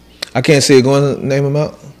 I can't see it. Go and name him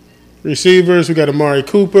out. Receivers, we got Amari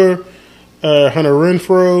Cooper, Hunter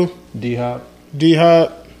Renfro, D Hop,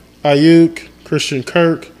 D-Hop, Ayuk, Christian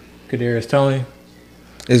Kirk. Kadarius Toney.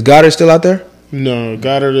 Is Goddard still out there? No,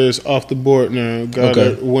 Goddard is off the board now.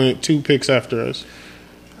 Goddard went 2 picks after us.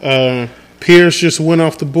 Pierce just went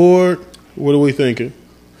off the board. What are we thinking?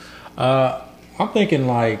 I'm thinking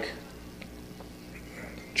like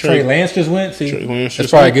Trey Lance just went. See, Trey Lance that's just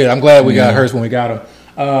probably went. good. I'm glad we got Hurst when we got him.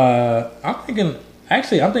 I'm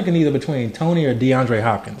thinking either between Tony or DeAndre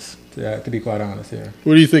Hopkins. To be quite honest here.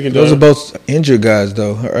 What are you thinking, Those Doug? are both injured guys,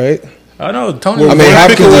 though. All right. I know Tony. Well, I mean, one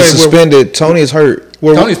pick Hopkins away, is suspended. Tony is hurt.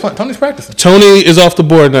 Tony's practicing. Tony is off the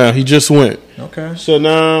board now. He just went. Okay. So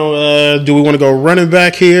now, do we want to go running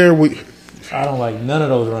back here? I don't like none of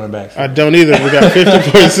those running backs. I don't either. We got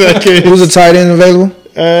 54 seconds. Who's the tight end available?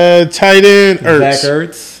 Tight end, Zach Ertz.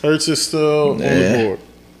 Ertz. Ertz is still on the board.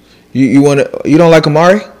 You don't like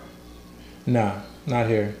Amari? Nah, not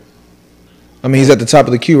here. I mean, he's at the top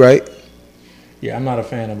of the queue, right? Yeah, I'm not a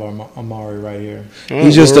fan of Amari right here.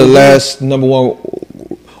 He's just the last number one.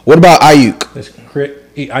 What about Ayuk?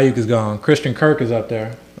 Ayuk is gone. Christian Kirk is up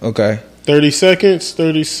there. Okay. 30 seconds.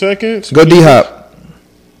 30 seconds. Go D-Hop.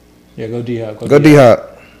 Yeah, go D-Hop. Go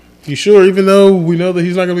D-Hop. You sure? Even though we know that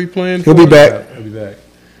he's not going to be playing? He'll be back. He'll be back.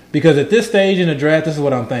 Because at this stage in the draft, this is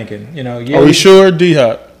what I'm thinking. Are we sure?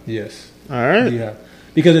 D-Hop. Yes. All right. D-Hop.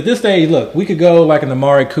 Because at this stage, look, we could go like an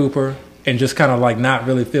Amari Cooper and just kind of like not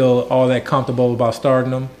really feel all that comfortable about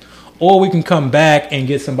starting them. Or we can come back and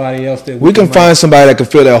get somebody else that We can find somebody that can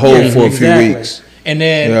fill that hole for a few weeks. And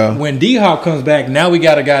then when D-Hop comes back, now we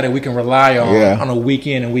got a guy that we can rely on a week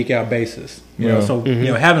in and week out basis. You know, so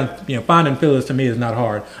finding fillers to me is not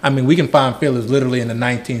hard. I mean, we can find fillers literally in the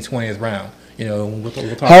 19th, 20th round. You know, we'll talk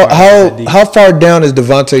about How far down is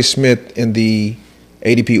Devontae Smith in the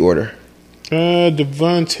ADP order?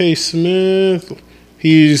 Devontae Smith.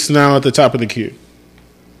 He's now at the top of the queue.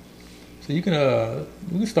 So you can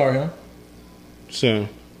we can start him. So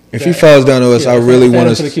if he falls down to us, I really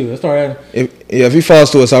want to. Let's start him. If he falls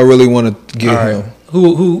to us, I really want to get him.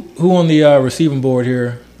 Who on the receiving board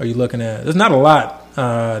here are you looking at? There's not a lot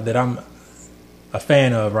that I'm a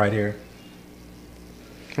fan of right here.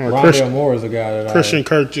 Rondale Moore is a guy that Christian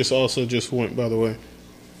Kirk just went, by the way.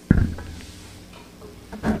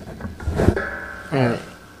 All right.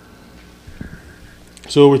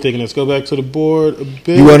 So what we're thinking. Let's go back to the board a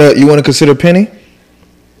bit. You wanna consider Penny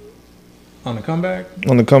on the comeback?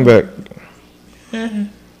 On the comeback. Yeah.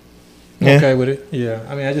 Okay with it. Yeah.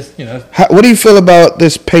 I mean, I just what do you feel about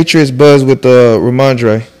this Patriots buzz with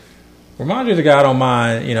Ramondre? Ramondre's a guy I don't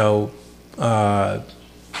mind.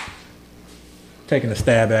 Taking a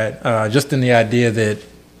stab at, just in the idea that,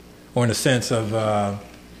 or in the sense of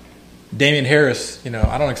Damian Harris,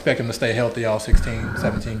 I don't expect him to stay healthy all 16,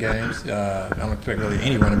 17 games. I don't expect really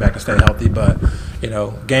any running back to stay healthy, but,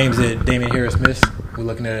 games that Damian Harris missed, we're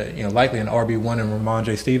looking at, likely an RB1 and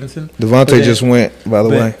Ramondre Stevenson. Devontae just went, by the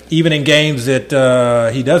way. Even in games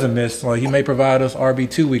that he doesn't miss, he may provide us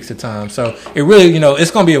RB2 weeks at a time. So it really,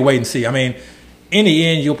 it's going to be a wait and see. I mean, in the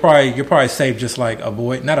end, you're probably safe just like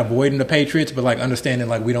not avoiding the Patriots, but like understanding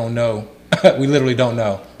like we don't know. We literally don't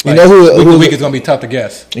know. Like, week to week is going to be tough to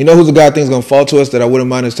guess. You know who's the guy I think is going to fall to us that I wouldn't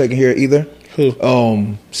mind us taking here either? Who?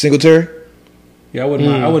 Singletary. Yeah, I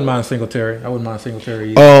wouldn't mind Singletary. I wouldn't mind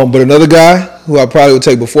Singletary either. But another guy who I probably would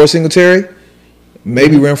take before Singletary,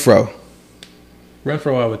 maybe Renfro.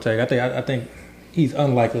 Renfro I would take. I think he's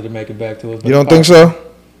unlikely to make it back to us. But you don't think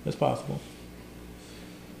so? It's possible.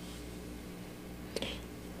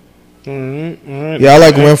 All right. Yeah, I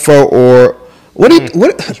like Renfro or what?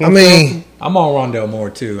 I mean, I'm on Rondale Moore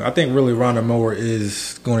too. I think really Rondale Moore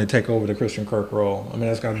is going to take over the Christian Kirk role. I mean,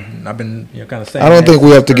 I've been kind of saying. I don't think we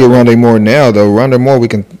have to get Rondale Moore now though. Rondale Moore we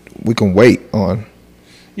can wait on.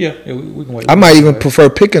 Yeah, we can wait. I might even prefer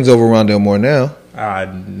Pickens over Rondale Moore now.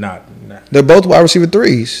 Not. They're both wide receiver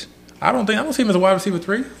 3s. I don't see him as a wide receiver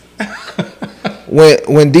 3.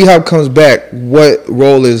 When D-Hop comes back, what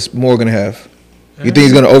role is Moore going to have? You think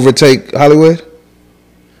he's going to overtake Hollywood?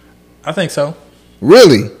 I think so.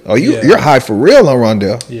 Really? Oh, you're high for real on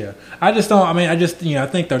Rondell. Yeah. I just don't. I mean, I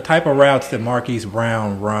think the type of routes that Marquise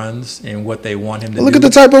Brown runs and what they want him to Look do. at the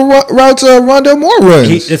type of routes Rondell Moore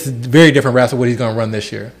runs. It's very different routes of what he's going to run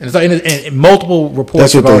this year. And, and multiple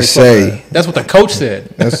reports. That's what they say. That's what the coach said.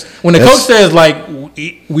 When the coach says like,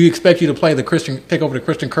 we expect you to play take over the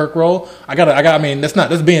Christian Kirk role. I mean,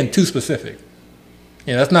 that's being too specific.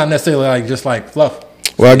 You know, that's not necessarily like just like fluff.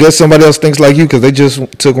 Well, I guess somebody else thinks like you because they just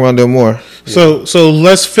took Rondell Moore. So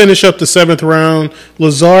let's finish up the 7th round.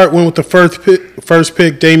 Lazard went with the first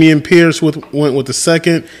pick. Damian Pierce went with the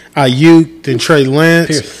second. Ayuk, then Trey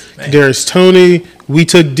Lance, Darius Toney. We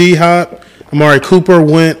took D-Hop. Amari Cooper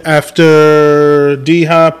went after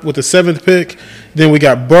D-Hop with the 7th pick. Then we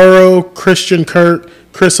got Burrow, Christian Kirk,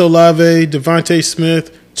 Chris Olave, Devontae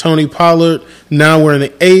Smith, Tony Pollard. Now we're in the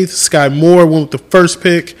 8th. Sky Moore went with the first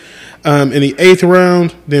pick. In the 8th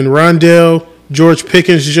round, then Rondell, George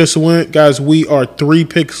Pickens just went. Guys, we are 3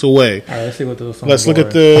 picks away. All right, let's see what those. Let's look at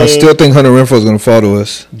the. I still think Hunter Renfrow is going to fall to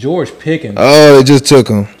us. George Pickens. Oh, they just took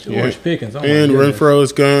him. George Pickens. Oh, and Renfrow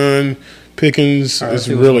is gone. Pickens is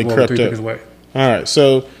really crept up. All right,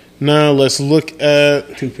 so now let's look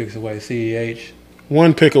at 2 picks away. CEH.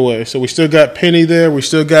 1 pick away. So we still got Penny there. We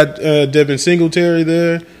still got Devin Singletary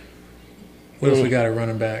there. What else we got at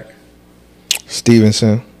running back?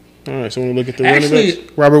 Stevenson. All right, so when we look at the running backs,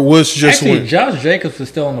 Robert Woods just went. Josh Jacobs is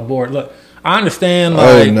still on the board. Look, I understand.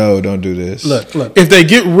 Oh no, don't do this. Look. If they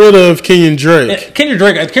get rid of Kenyon Drake, Kenyon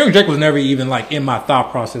Drake was never even like in my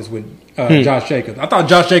thought process with Josh Jacobs. I thought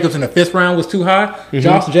Josh Jacobs in the 5th round was too high. Mm-hmm.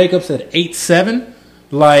 Josh Jacobs at 8-7.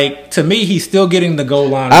 Like to me, he's still getting the goal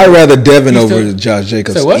line. I'd rather Devin over Josh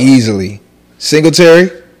Jacobs easily.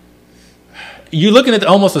 Singletary. You're looking at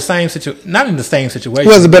almost the same situation. Not in the same situation.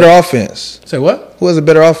 Who has a better offense? Say what? Who has a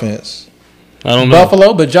better offense? I don't know.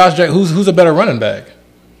 Buffalo, but Josh Jacobs. Who's a better running back?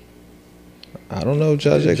 I don't know.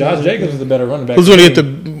 Josh Jacobs. Josh Jacobs is the better running back. Who's going to get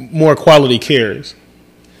the more quality carries?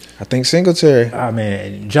 I think Singletary. I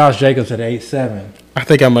mean, Josh Jacobs at 8-7. I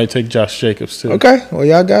think I might take Josh Jacobs too. Okay. Well,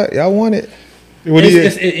 y'all want it. What do you?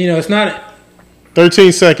 It's not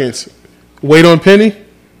 13 seconds. Wait on Penny.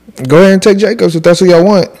 Go ahead and take Jacobs if that's what y'all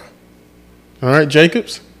want. All right,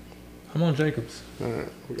 Jacobs. I'm on Jacobs. All right,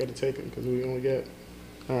 we got to take him because we only got.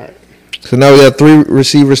 All right. So now we have 3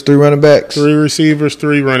 receivers, 3 running backs, 3 receivers,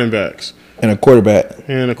 3 running backs, and a quarterback.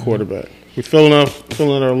 We're filling out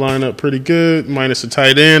our lineup pretty good, minus a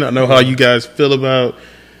tight end. I know how you guys feel about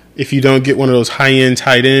if you don't get one of those high end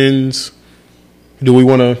tight ends. Do we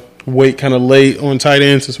want to wait kind of late on tight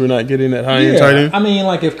end since we're not getting that high end tight end? I mean,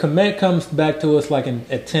 like if Komet comes back to us like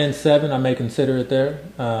at 10-7, I may consider it there.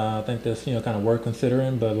 I think that's kind of worth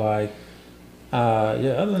considering. But like,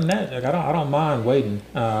 other than that, like I don't mind waiting.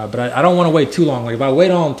 But I don't want to wait too long. Like if I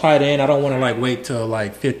wait on tight end, I don't want to like wait till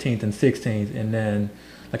like 15th and 16th, and then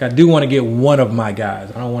like I do want to get one of my guys.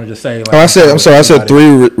 I don't want to just say like. I said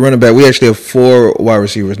 3 running back. We actually have 4 wide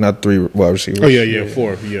receivers, not 3 wide receivers. Oh yeah,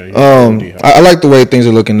 4. Yeah. I like the way things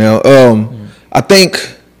are looking now. I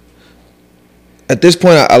think at this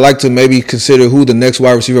point, I like to maybe consider who the next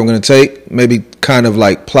wide receiver I'm going to take. Maybe kind of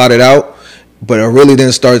like plot it out, but I really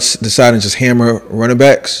then start deciding just hammer running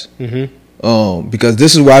backs. Mm-hmm. Because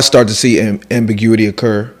this is where I start to see ambiguity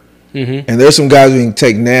occur. Mm-hmm. And there's some guys we can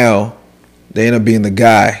take now. They end up being the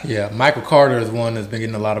guy. Yeah, Michael Carter is one that's been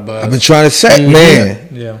getting a lot of buzz. I've been trying to say, man.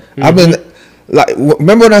 Yeah. Mm-hmm. I've been like,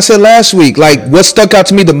 remember when I said last week, like what stuck out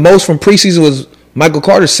to me the most from preseason was Michael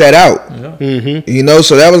Carter sat out. Yeah. Mm-hmm.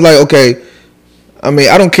 So that was like, okay. I mean,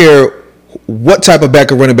 I don't care what type of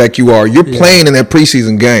backup running back you are. You're playing in that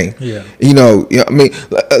preseason game. Yeah. I mean,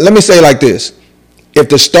 let me say it like this: if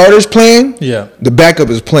the starter's playing, the backup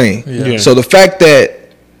is playing. Yeah. So the fact that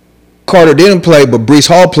Carter didn't play, but Breece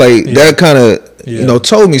Hall played, that kind of,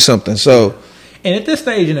 told me something. So, and at this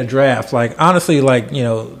stage in the draft, like honestly, like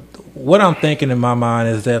what I'm thinking in my mind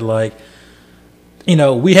is that like,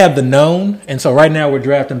 we have the known, and so right now we're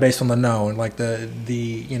drafting based on the known. Like the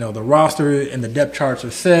roster and the depth charts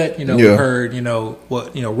are set. We heard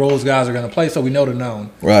what roles guys are going to play, so we know the known.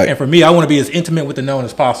 Right. And for me, I want to be as intimate with the known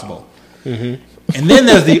as possible. Mm-hmm. And then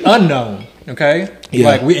there's the unknown. Okay. Yeah.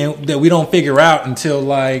 Like that we don't figure out until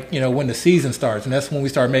like when the season starts, and that's when we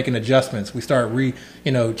start making adjustments. We start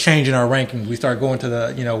changing our rankings. We start going to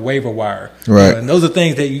the waiver wire. Right. And those are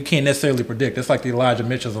things that you can't necessarily predict. That's like the Elijah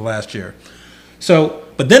Mitchells of last year. So,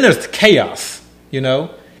 but then there's the chaos,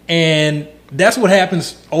 and that's what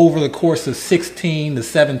happens over the course of 16 to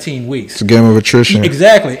 17 weeks. It's a game of attrition.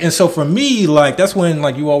 Exactly. And so for me, like, that's when,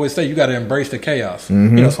 like you always say, you got to embrace the chaos.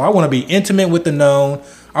 Mm-hmm. You know, so I want to be intimate with the known.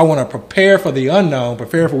 I want to prepare for the unknown,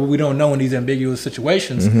 prepare for what we don't know in these ambiguous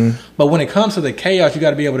situations. Mm-hmm. But when it comes to the chaos, you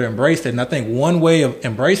got to be able to embrace it. And I think one way of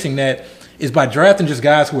embracing that is by drafting just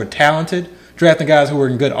guys who are talented, drafting guys who are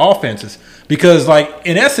in good offenses. Because, like,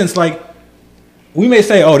 in essence, like, we may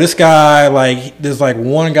say, oh, this guy, like, there's like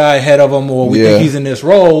one guy ahead of him, or we think he's in this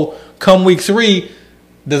role. Come week 3,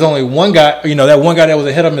 there's only one guy, you know, that one guy that was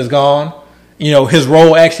ahead of him is gone. You know, his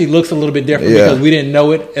role actually looks a little bit different because we didn't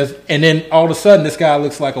know it. And then all of a sudden, this guy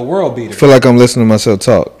looks like a world beater. I feel like I'm listening to myself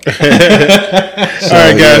talk. All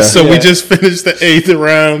right, guys. So we just finished the 8th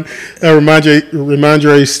round.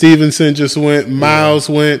 Ramondre Stevenson just went. Miles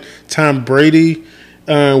went. Tom Brady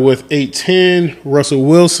with 8-10. Russell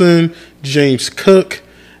Wilson. James Cook.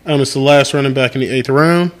 It's the last running back in the 8th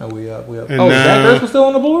round. Oh, we up. And Zach Ertz was still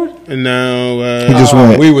on the board? And now... he just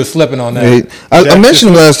went. We were slipping on that. I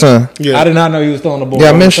mentioned him last time. Yeah. I did not know he was still on the board. Yeah,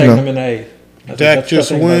 I mentioned him in the 8th. Dak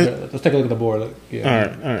just went. Let's take a look at the board. Look. Yeah,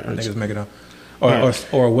 All right. I think it's making up.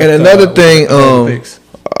 Or what, And another thing,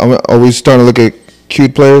 are we starting to look at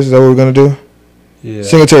cute players? Is that what we're going to do? Yeah.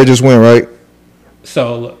 Singletary just went, right?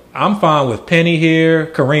 So look, I'm fine with Penny here.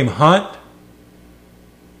 Kareem Hunt.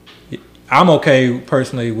 I'm okay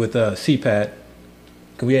personally with CPAT.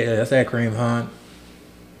 Let's add Kareem Hunt.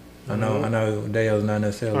 I know Dale's not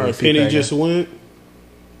necessarily All right, a Penny CPAT just guy. went.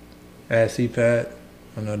 Add CPAT.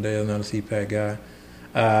 I know Dale's not a CPAT guy.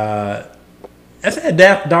 Let's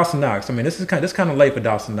add Dawson Knox. I mean, this is kind of late for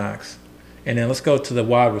Dawson Knox. And then let's go to the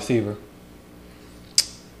wide receiver.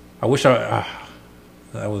 I wish I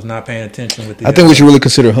was not paying attention with the. I think we should really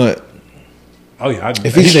consider Hunt. Oh yeah,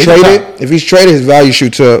 if he's traded, his value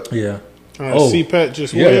shoots up. Yeah. CPAT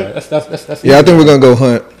just went. Yeah, that's I think we're gonna go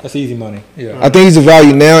Hunt. That's easy money. Yeah, I think he's a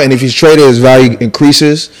value now, and if he's traded, his value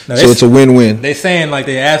increases. So it's a win-win. They saying like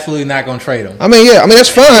they're absolutely not gonna trade him. I mean, that's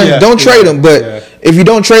fine. Don't trade him, but if you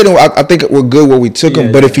don't trade him, I think we're good where we took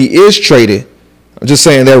him. But if he is traded, I'm just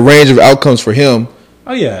saying that range of outcomes for him.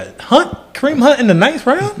 Oh yeah, Kareem Hunt in the 9th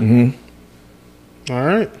round. Mm-hmm. All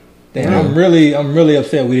right. Damn, I'm really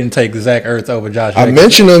upset we didn't take Zach Ertz over Josh Jacobs. I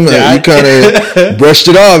mentioned him. You kind of brushed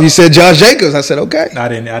it off. You said Josh Jacobs. I said okay. I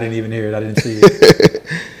didn't even hear it. I didn't see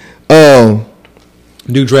it.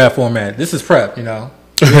 New draft format. This is prep. You know,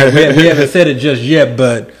 we haven't said it just yet,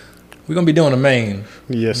 but we're gonna be doing the main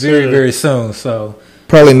very soon. So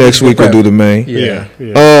probably next week we'll do the main. Yeah.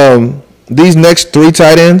 These next 3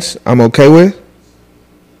 tight ends, I'm okay with.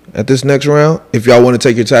 At this next round, if y'all want to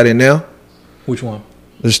take your tight end now, which one?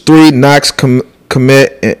 There's 3 Knox,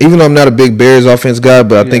 Commit. And even though I'm not a big Bears offense guy,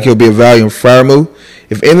 but I think he'll be a value in Freiermuth.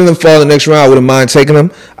 If any of them fall in the next round, I wouldn't mind taking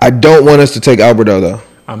them. I don't want us to take Alberto though.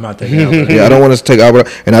 I'm not taking Alberto. I don't want us to take Alberto,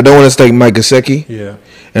 and I don't want us to take Mike Gesicki. Yeah.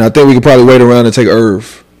 And I think we could probably wait around and take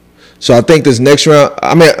Irv. So I think this next round.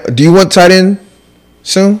 I mean, do you want tight end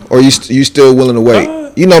soon, or are you still willing to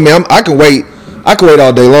wait? You know me. I can wait. I can wait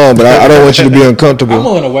all day long, but I don't want you to be uncomfortable. I'm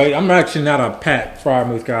willing to wait. I'm actually not a Pat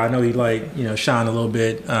Freiermuth guy. I know he shine a little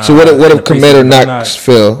bit. So what if Komet or Knox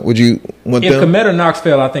fell? Would you want them? If Komet or Knox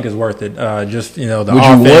fell, I think it's worth it. The would offense.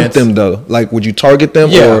 You want them though? Like, would you target them?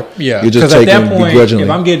 Or you're just taking them begrudgingly? If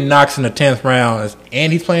I'm getting Knox in the 10th round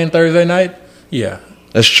and he's playing Thursday night,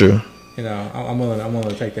 that's true. I'm willing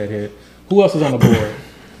to take that hit. Who else is on the board?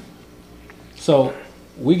 So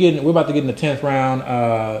we're about to get in the 10th round.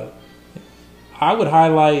 I wouldn't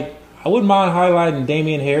mind highlighting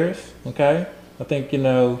Damian Harris. Okay, I think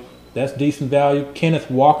that's decent value. Kenneth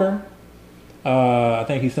Walker. I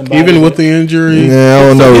think he's somebody. Even with the injury, I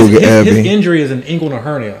don't know. His injury is an inguinal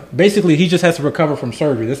hernia. Basically, he just has to recover from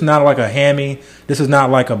surgery. This is not like a hammy. This is not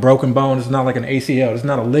like a broken bone. This is not like an ACL. This is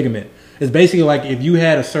not a ligament. It's basically like if you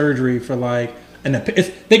had a surgery for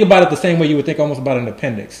think about it the same way you would think almost about an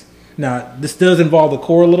appendix. Now, this does involve the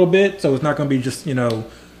core a little bit, so it's not going to be just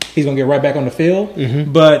he's going to get right back on the field,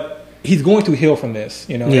 but he's going to heal from this,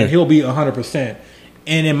 and he'll be 100%.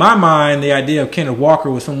 And in my mind, the idea of Kenneth Walker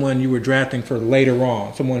was someone you were drafting for later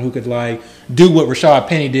on, someone who could do what Rashad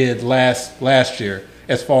Penny did last year,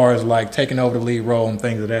 as far as taking over the lead role and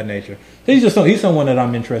things of that nature. He's someone that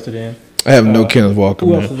I'm interested in. I have no Kenneth Walker.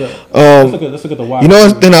 Who else is there? Let's look at the wide. You know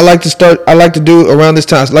what thing I like to do around this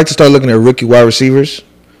time? I like to start looking at rookie wide receivers.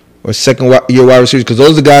 or second-year wide receivers, because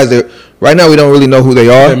those are the guys that right now we don't really know who they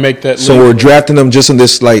are. That make that so leap. we're drafting them just in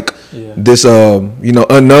this unknown.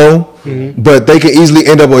 Mm-hmm. But they can easily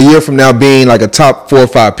end up a year from now being like a top 4 or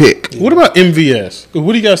 5 pick. What about MVS?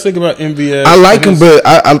 What do you guys think about MVS? I like him, but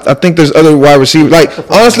I think there's other wide receivers. Like,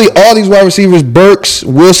 honestly, all these wide receivers, Burks,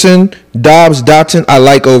 Wilson, Dobbs, Dotson, I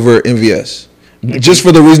like over MVS. Just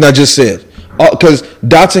for the reason I just said. Because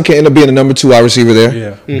Dotson can end up being the number 2 wide receiver there.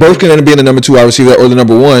 Yeah. Mm-hmm. Burks can end up being the number 2 wide receiver there, or the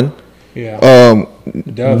number 1. Yeah.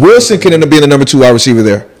 Wilson can end up being the number 2 wide receiver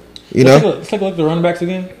there. Let's take a look at the running backs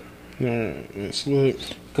again. Let's look.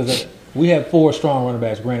 Because we have 4 strong running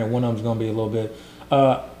backs. Granted, one of them's going to be a little bit.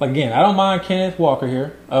 Again, I don't mind Kenneth Walker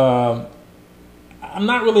here. I'm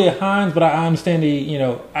not really a Hines, but I understand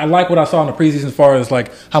I like what I saw in the preseason as far as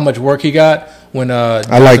like how much work he got when.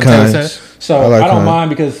 I like Hines. So I don't mind,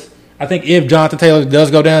 because I think if Jonathan Taylor does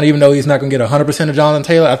go down, even though he's not going to get 100% of Jonathan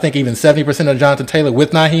Taylor, I think even 70% of Jonathan Taylor with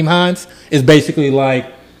Nyheim Hines is basically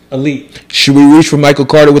like elite. Should we reach for Michael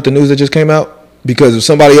Carter with the news that just came out? Because if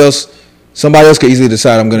somebody else could easily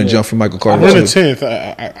decide I'm going to jump for Michael Carter. We're in the 10th.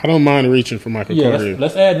 I don't mind reaching for Michael Carter.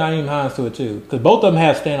 Let's add Nyheim Hines to it too, because both of them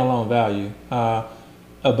have standalone value. But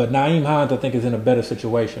Nyheim Hines, I think, is in a better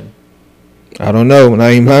situation. I don't know.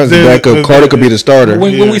 Nyheim Hines is backup. Carter could be the starter.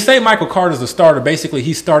 When we say Michael Carter's the starter, basically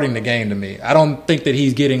he's starting the game to me. I don't think that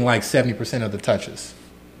he's getting like 70% of the touches.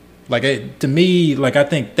 To me, I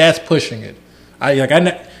think that's pushing it. I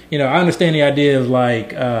understand the idea of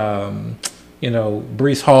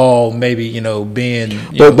Breece Hall maybe being.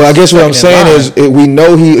 But I guess what I'm saying is we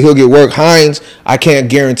know he'll get work. Hines, I can't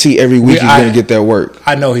guarantee every week he's going to get that work.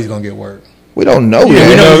 I know he's going to get work. We don't know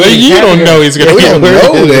that. You don't know he's going to get work. We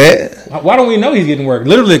don't know that. Why don't we know he's getting work?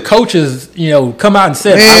 Literally, coaches, come out and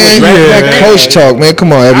said, coach talk, man.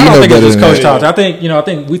 Come on, Abby, I don't think it's just coach that. talk. I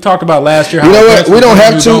think we talked about last year. You know what? We don't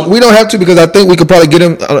have to. We don't have to, because I think we could probably get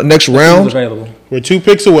him next round. Available. We're 2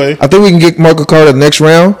 picks away. I think we can get Michael Carter the next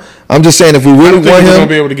round. I'm just saying, if we really want him, we're going to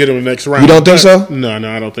be able to get him the next round. You don't think so? No,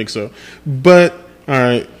 I don't think so. But all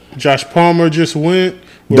right, Josh Palmer just went.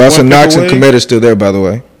 Dawson Knox and Komet is still there, by the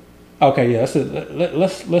way. Okay, yeah.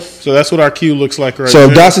 Let's. So that's what our queue looks like right now. So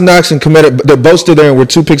if Dawson Knox and Komet, they're both still there, and we're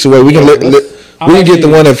 2 picks away. We can get the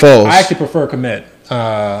one that falls. I actually prefer Komet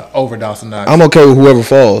over Dawson Knox. I'm okay with whoever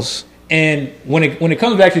falls. And when it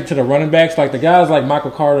comes actually to the running backs, like the guys like Michael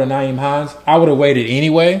Carter and Nyheim Hines, I would have waited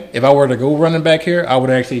anyway. If I were to go running back here, I would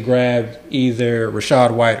have actually grabbed either Rachaad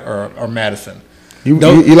White or Madison. You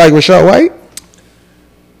like Rachaad White?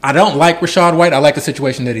 I don't like Rachaad White. I like the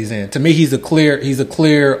situation that he's in. To me, he's a clear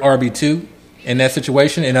RB2 in that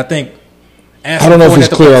situation, and I think I don't know if he's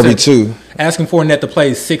clear RB2. Asking for Fournette to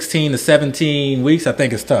play 16 to 17 weeks, I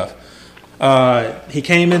think is tough. He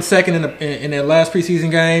came in second in that last preseason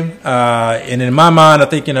game, and in my mind, I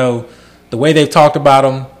think the way they've talked about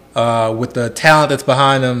him with the talent that's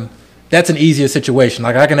behind him, that's an easier situation.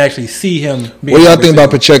 Like I can actually see him. What do y'all think about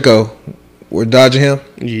Pacheco? We're dodging him.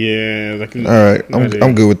 Yeah. All right,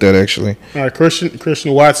 I'm good with that actually. All right,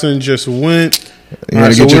 Christian Watson just went. You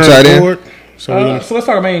want to get your tight end? So let's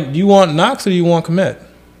talk. Do you want Knox or do you want Komet?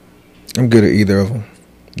 I'm good at either of them.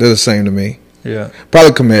 They're the same to me. Yeah.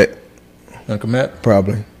 Probably Komet. Komet?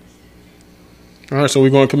 Probably. All right, so we're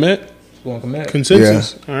going Komet? Going Komet.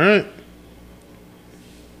 Consensus. Yeah. All right.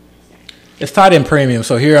 It's tight end premium,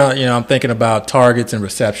 so here I'm thinking about targets and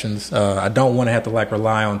receptions. I don't want to have to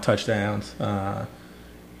rely on touchdowns,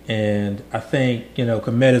 and I think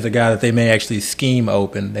Komet is a guy that they may actually scheme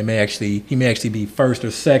open. He may actually be first or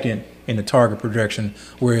second in the target projection,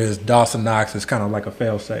 whereas Dawson Knox is kind of like a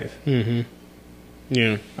fail safe. Mm-hmm.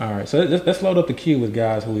 Yeah. All right, so let's load up the queue with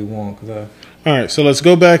guys who we want. All right, so let's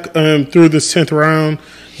go back through this 10th round.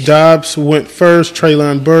 Dobbs went first,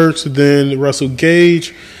 Treylon Burks, then Russell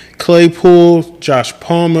Gage, Claypool, Josh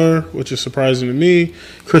Palmer, which is surprising to me,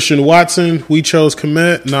 Christian Watson. We chose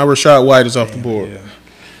Komet. Now Rachaad White is off the board. Yeah.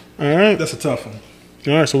 All right. That's a tough one.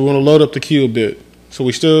 All right, so we want to load up the queue a bit. So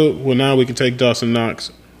now we can take Dawson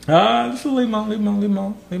Knox. Just leave him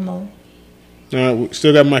on. All right, we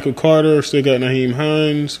still got Michael Carter, still got Nyheim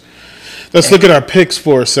Hines. Let's look at our picks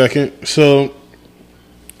for a second. So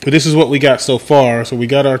this is what we got so far. So we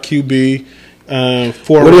got our QB. What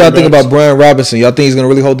do y'all think about Brian Robinson? Y'all think he's going to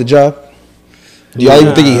really hold the job? Do y'all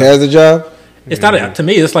even think he has the job? It's not to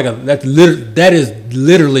me. It's like that is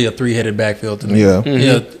literally a 3-headed backfield to me. Yeah.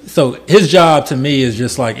 Mm-hmm. So his job to me is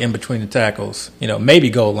just like in between the tackles. Maybe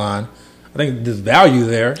goal line. I think there's value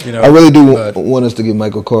there. I really do want us to get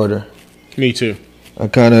Michael Carter. Me too. I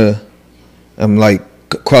kind of am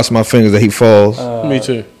cross my fingers that he falls. Me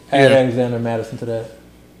too. Add Alexander Madison to that.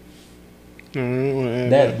 All right, we'll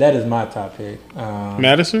add That is my top pick.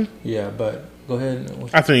 Madison. Yeah, but go ahead.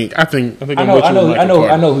 I think. I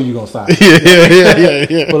know who you're gonna sign.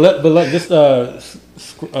 yeah. But let just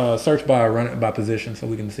search by position so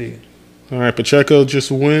we can see. All right, Pacheco just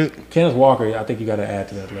went. Kenneth Walker, I think you got to add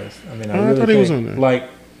to that list. I mean, I thought he was on there. Like,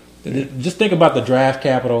 just think about the draft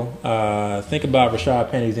capital. Think about Rashad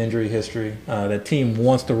Penny's injury history. That team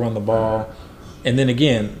wants to run the ball, and then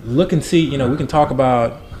again, look and see. You know, we can talk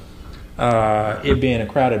about it being a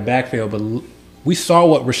crowded backfield, but we saw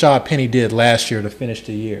what Rashad Penny did last year to finish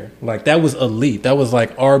the year. Like, that was elite. That was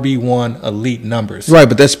like RB1 elite numbers. Right,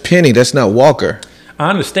 but that's Penny. That's not Walker. I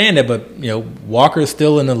understand that, but you know, Walker is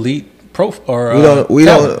still an elite we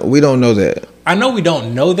don't know that. I know we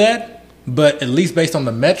don't know that, but at least based on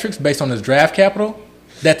the metrics, based on his draft capital,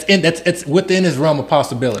 it's within his realm of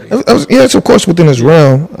possibility. Yeah, it's of course within his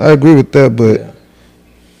realm. I agree with that, but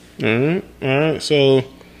all right. So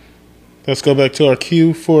let's go back to our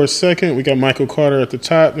queue for a second. We got Michael Carter at the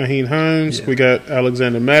top, Nyheim Hines. Yeah. We got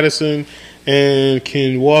Alexander Madison and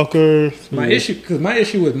Ken Walker. My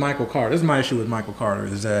issue with Michael Carter. This is my issue with Michael Carter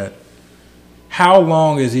is that how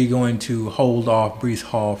long is he going to hold off Breece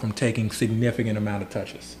Hall from taking significant amount of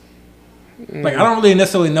touches? Like, I don't really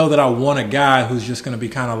necessarily know that I want a guy who's just going to be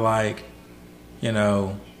kind of like, you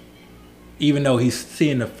know, even though he's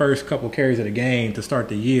seeing the first couple carries of the game to start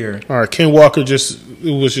the year. All right, Ken Walker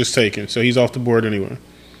was just taken, so he's off the board anyway.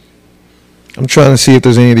 I'm trying to see if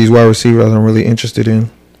there's any of these wide receivers I'm really interested in.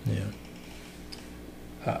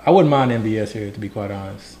 Yeah. I wouldn't mind MVS here, to be quite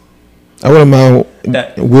honest. I wouldn't mind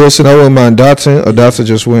Wilson. I wouldn't mind Dotson. Or Dotson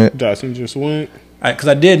just went. Because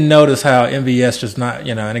I did notice how MVS just not,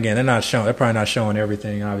 you know, and again, they're probably not showing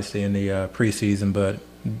everything, obviously, in the preseason, but,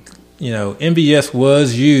 you know, MVS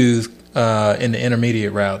was used in the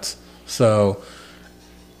intermediate routes. So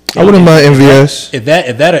I wouldn't mind MVS. If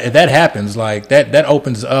that happens, like that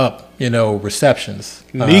opens up, you know, receptions.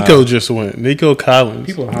 Nico just went. Nico Collins.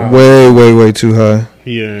 People are high. Way too high.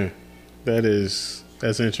 Yeah,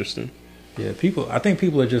 that's interesting. Yeah, I think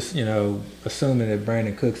people are just, you know, assuming that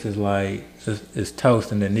Brandon Cooks is like is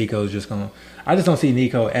toast, and that Nico's just gonna. I just don't see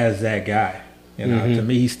Nico as that guy. You know, to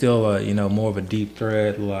me, he's still you know, more of a deep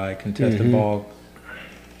threat, like contested ball.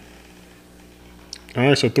 All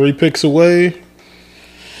right, so 3 picks away.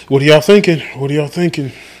 What are y'all thinking?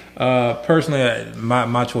 Personally,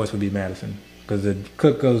 my choice would be Madison, because if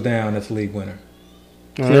Cook goes down, that's a league winner.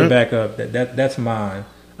 Clear back up. That's mine.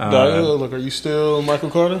 Look, are you still Michael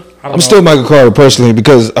Carter? I'm still Michael Carter personally,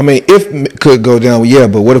 because I mean, if Cook go down, yeah,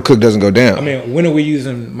 but what if Cook doesn't go down? I mean, when are we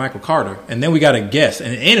using Michael Carter? And then we got to guess,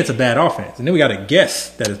 and it's a bad offense, and then we got to guess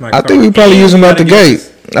that it's Michael Carter. I think we probably use him out the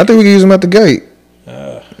gate. I think we can use him out the gate.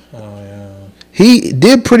 Yeah. He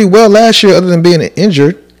did pretty well last year, other than being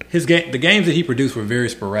injured. The games that he produced were very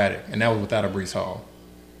sporadic, and that was without a Breece Hall.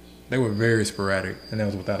 They were very sporadic, and that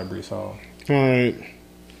was without a Breece Hall. All right.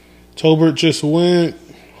 Tolbert just went.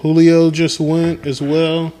 Julio just went as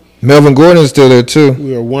well. Melvin Gordon's still there too.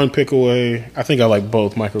 We are 1 pick away. I think I like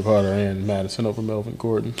both Michael Carter and Madison over Melvin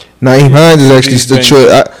Gordon. Nyheim Hines is actually still choice.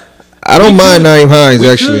 I don't mind Nyheim Hines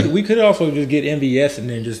actually. We could also just get MVS and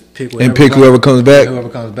then just pick whoever comes back.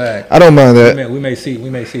 I don't mind that. We may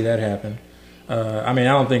see that happen. I mean,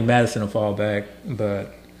 I don't think Madison will fall back,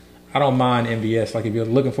 but I don't mind MVS. Like, if you're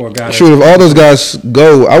looking for a guy. Sure, if all those guys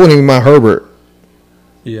go, I wouldn't even mind Herbert.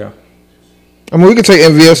 Yeah. I mean, we could take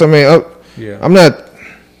MVS. I mean, I'm not.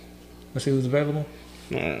 Let's see who's available.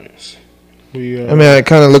 Nice. I mean, I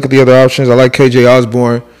kind of look at the other options. I like KJ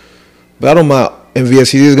Osborne, but I don't mind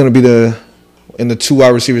MVS. He is going to be in the 2 wide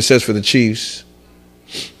receiver sets for the Chiefs.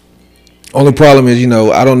 Only problem is, you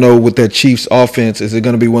know, I don't know with that Chiefs offense. Is it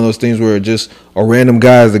going to be one of those things where just a random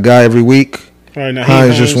guy is the guy every week? All right, now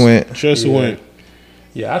Hines just went. Went.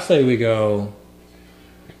 Yeah, I say we go.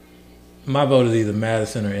 My vote is either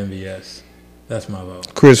Madison or MVS. That's my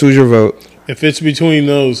vote. Chris, who's your vote? If it's between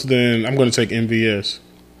those, then I'm going to take MVS.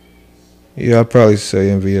 Yeah, I'd probably say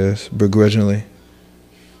MVS, begrudgingly.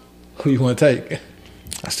 Who you want to take?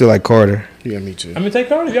 I still like Carter. Yeah, me too. I mean, take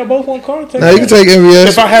Carter. Y'all both want Carter? You can take MVS.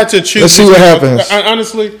 If I had to choose. Let's see what happens.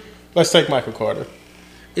 Honestly, let's take Michael Carter.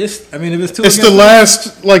 If it's two. It's the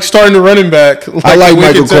last, like, starting the running back. I like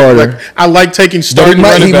Michael Carter. I like taking starting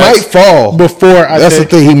running backs. He might fall. That's the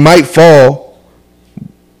thing. He might fall.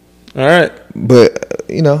 All right. But,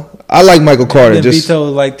 you know, I like Michael Carter. Been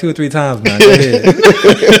vetoed like 2 or 3 times now. Go ahead.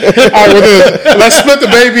 All right, well, let's split the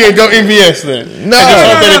baby and go MVS then. No.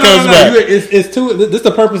 It's two. This is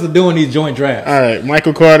the purpose of doing these joint drafts. All right,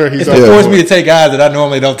 Michael Carter. It's to force me to take guys that I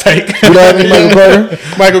normally don't take. You know Michael Carter?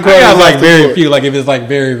 Michael Carter. I got like very few. Like if it's like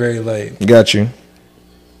very, very late. Got you.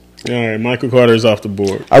 All right, Michael Carter is off the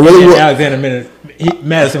board. I really would. Alexander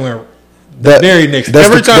Madison went the very next.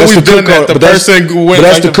 Every time we've done that, the person went. But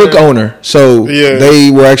that's the Cook owner, so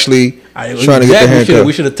they were actually trying to get the handcuff.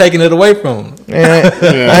 We should have taken it away from him.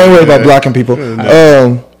 I ain't worried about blocking people.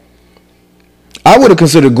 I would have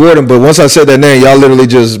considered Gordon, but once I said that name, y'all literally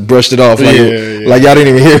just brushed it off like y'all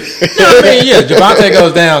didn't even hear. Javonte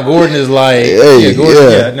goes down. Gordon is like,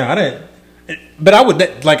 Gordon. No, I didn't. But I would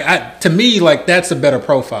to me, that's a better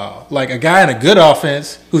profile. Like a guy in a good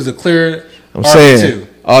offense who's a clear. I'm saying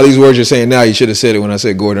all these words you're saying now. You should have said it when I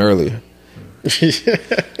said Gordon earlier.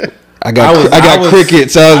 I got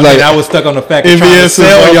crickets. So I was stuck on the fact of trying to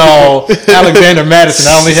sell y'all Alexander Madison.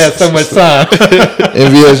 I only had so much time.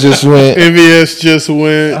 MVS just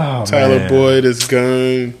went. Oh, Tyler man. Boyd is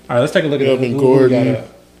gone. All right, let's take a look at Melvin Gordon.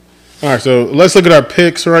 All right, so let's look at our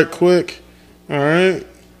picks right quick. All right.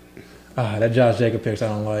 That Josh Jacob picks I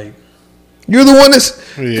don't like. You're the one that's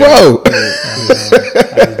bro. I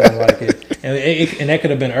just don't like it. And that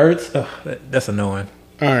could have been Ertz. That's annoying.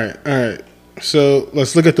 All right. So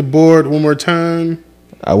let's look at the board one more time.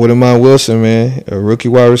 I wouldn't mind Wilson, man. A rookie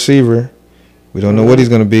wide receiver. We don't know what he's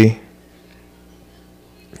going to be.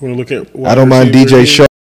 Want to look at? I don't mind DJ Shark.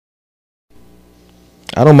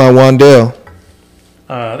 I don't mind Wandale.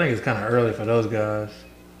 I think it's kind of early for those guys.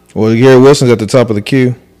 Well, Gary Wilson's at the top of the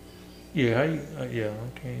queue. Yeah, okay.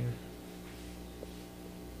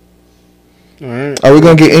 All right. Are we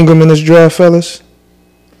going to get Ingram in this draft, fellas?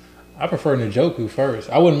 I prefer Njoku first.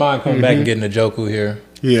 I wouldn't mind coming back and getting Njoku here.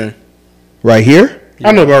 Yeah. Right here? Yeah.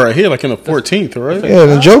 I know about right here, like in the 14th, right?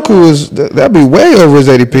 Yeah, Njoku is that'd be way over his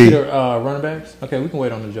ADP. Running backs? Okay, we can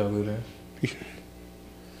wait on Njoku then.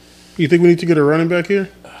 You think we need to get a running back here?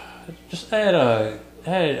 Just add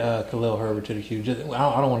Khalil Herbert to the queue.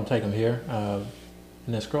 I don't want to take him here.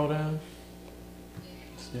 And then scroll down.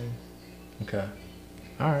 Let's see. Okay.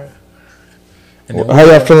 All right. How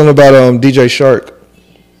y'all feeling about DJ Shark?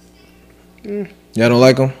 Y'all don't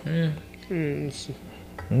like him?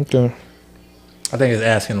 Okay. I think it's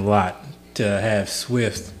asking a lot to have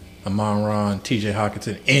Swift, Amon-Ra, T.J.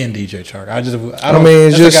 Hockenson, and DJ Chark. I don't mean,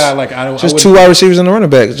 it's just a guy just two wide receivers and a running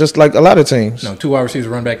back, just like a lot of teams. No, 2 wide receivers, a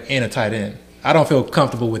running back, and a tight end. I don't feel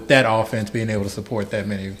comfortable with that offense being able to support that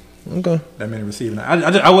many. Okay. That many receiving.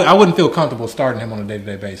 I wouldn't feel comfortable starting him on a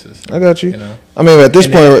day-to-day basis. I got you. You know? I mean, at this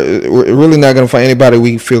point, we're really not going to find anybody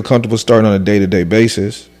we feel comfortable starting on a day-to-day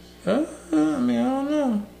basis. I don't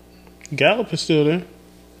know. Gallup is still there.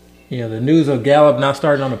 Yeah, the news of Gallup not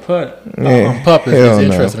starting on the pup is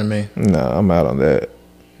interesting to me. No, I'm out on that.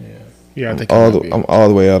 Yeah, I think I'm all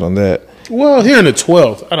the way out on that. Well, here in the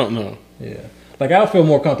 12th, I don't know. Yeah. Like, I feel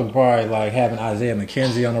more comfortable probably like having Isaiah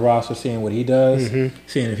McKenzie on the roster, seeing what he does,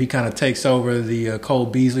 seeing if he kind of takes over the Cole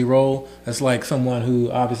Beasley role. That's like someone who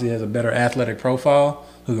obviously has a better athletic profile,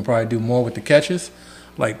 who can probably do more with the catches.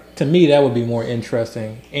 Like, to me, that would be more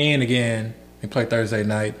interesting. And again, we play Thursday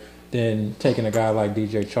night, than taking a guy like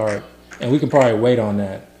DJ Chark. And we can probably wait on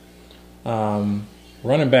that.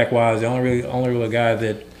 Running back wise, the only real guy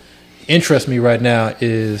that interests me right now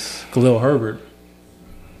is Khalil Herbert.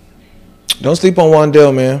 Don't sleep on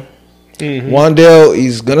Wandale, man. Wandale,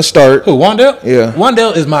 he's gonna start. Who, Wandale? Yeah.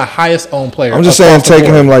 Wandale is my highest owned player. I'm just saying,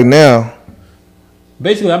 taking him like now.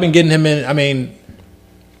 Basically, I've been getting him in. I mean,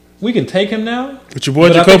 we can take him now. But your boy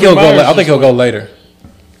Jacoby Myers. I think he'll go later.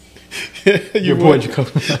 Your boy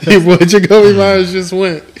Jacoby Myers just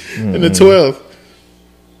went in the 12th.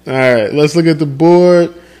 All right, let's look at the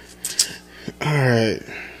board. All right.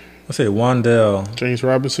 Let's say Wandale. James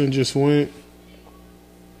Robinson just went.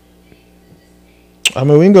 I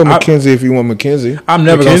mean, we can go McKenzie if you want McKenzie. I'm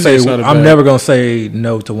never gonna say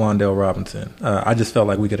no to Wandale Robinson. I just felt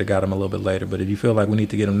like we could have got him a little bit later. But did you feel like we need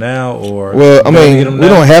to get him now, or well, I mean, we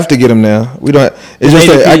don't have to get him now. We don't. It's just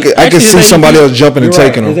that I can see somebody else jumping and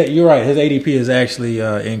taking him. You're right. His ADP is actually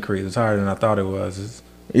increased. It's higher than I thought it was.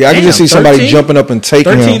 I can just see somebody jumping up and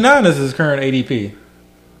taking him. 13.9 is his current ADP.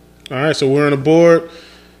 All right, so we're on the board.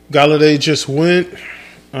 Galladay just went.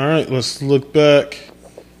 All right, let's look back.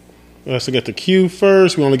 Let's look at the queue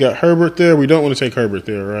first. We only got Herbert there. We don't want to take Herbert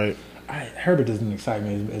there, right? Herbert doesn't excite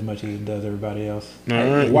me as much as he does everybody else. All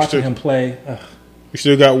right. Watching him play. We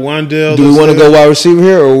still got Wandale. Do we want to go wide receiver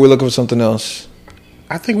here, or are we looking for something else?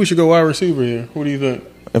 I think we should go wide receiver here. What do you think?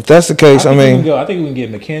 If that's the case, I think we can get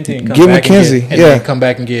McKenzie and come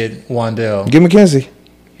back and get Wandale. Get McKenzie.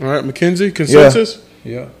 All right, McKenzie, consensus?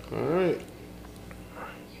 Yeah. All right.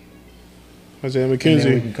 Isaiah McKenzie. And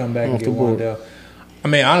then we can come back and get Wandale. I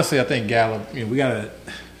mean, honestly, I think Gallup, we got to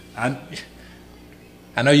 –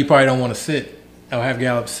 I know you probably don't want to sit I'll have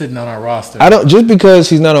Gallup sitting on our roster. I don't just because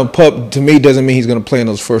he's not on PUP to me doesn't mean he's going to play in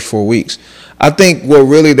those first 4 weeks. I think what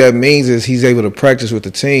really that means is he's able to practice with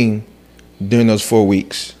the team during those 4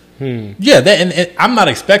 weeks. Yeah, and I'm not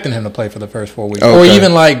expecting him to play for the first 4 weeks, Okay. or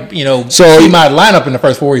even see my lineup in the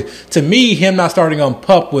first 4 weeks. To me, him not starting on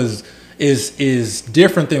PUP is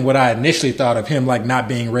different than what I initially thought of him, like not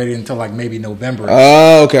being ready until like maybe November.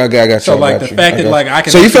 Oh, okay, I got you. So like the fact that like I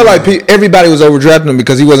can. So you felt like everybody was overdrafting him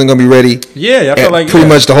because he wasn't going to be ready. Yeah, I felt like pretty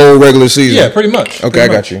much the whole regular season. Yeah, pretty much. Okay, I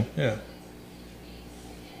got you. Yeah.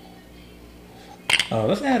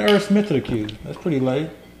 Let's add Irv Smith to the queue. That's pretty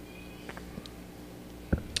late.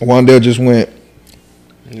 Wandale just went.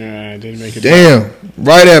 Nah, didn't make it. Damn,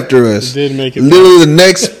 right after us. Didn't make it. Literally the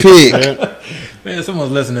next pick. Yeah. Man,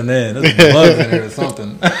 someone's listening in. There's bugs in here or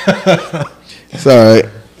something. It's all right.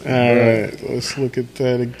 All right, let's look at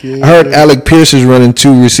that again. I heard Alec Pierce is running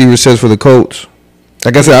 2 receiver sets for the Colts.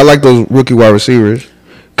 Like I said, I like those rookie wide receivers.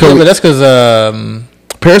 Yeah, but that's because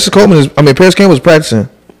Paris Campbell was practicing.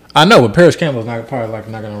 I know, but Paris Campbell's not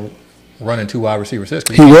going to run in 2 wide receiver sets.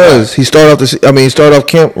 He was. He started off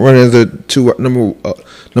camp running as the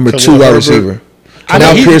number 2 wide receiver.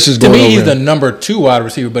 Now Pierce is going over. To me, he's the number 2 wide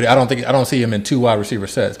receiver, but I don't see him in 2 wide receiver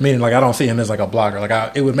sets. Meaning, like I don't see him as like a blocker.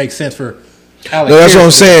 Like it would make sense for Alex. No, that's Pierce what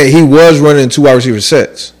I'm saying. He was running 2 wide receiver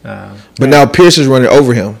sets, but now Pierce is running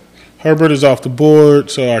over him. Herbert is off the board,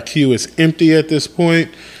 so our queue is empty at this point.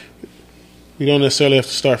 We don't necessarily have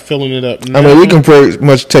to start filling it up now. I mean, we can pretty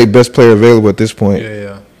much take best player available at this point.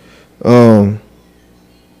 Yeah.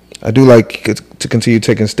 I do like to continue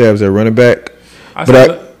taking stabs at running back.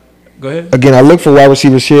 Go ahead. Again, I look for wide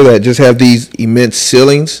receivers here that just have these immense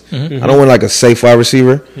ceilings. I don't want like a safe wide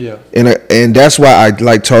receiver. Yeah. And that's why I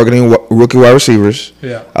like targeting rookie wide receivers.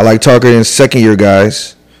 Yeah. I like targeting second-year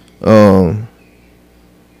guys. I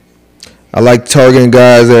like targeting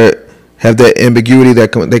guys that have that ambiguity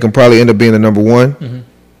that they can probably end up being the number 1.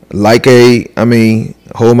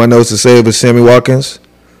 Hold my nose to say it, but Sammy Watkins.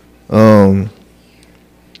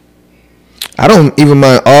 I don't even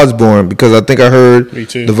mind Osborne because I think I heard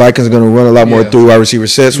the Vikings are going to run a lot more 3 wide receiver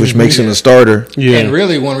sets, which makes him a starter. Yeah. And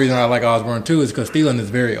really, one reason I like Osborne too is because Thielen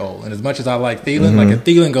is very old, and as much as I like Thielen, like if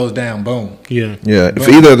Thielen goes down, boom. Yeah. Yeah. If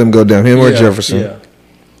either of them go down, him or Jefferson. Yeah.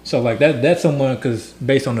 So like that's someone because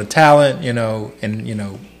based on the talent, and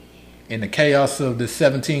in the chaos of this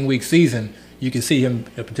 17-week season, you can see him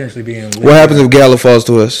potentially being. What happens if Gallup falls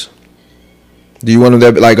to us? Do you want him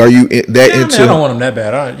that? Like, are you that into? I don't want him that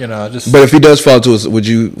bad. But if he does fall to us, would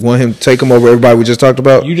you want him to take him over everybody we just talked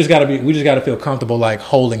about? We just got to feel comfortable like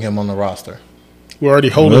holding him on the roster. We're already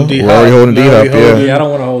holding D-Hop. We're already holding D-Hop. Yeah, I don't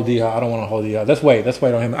want to hold D-Hop. Let's wait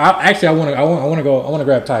on him. I want to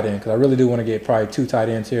grab tight end because I really do want to get probably 2 tight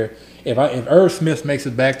ends here. If Irv Smith makes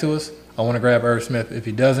it back to us, I want to grab Irv Smith. If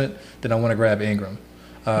he doesn't, then I want to grab Ingram.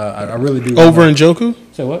 I really do. Over Njoku?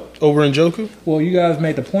 Say what? Over Njoku? Well, you guys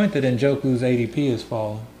made the point that Njoku's ADP is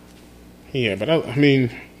falling. Yeah, but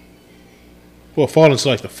falling to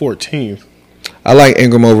like the 14th. I like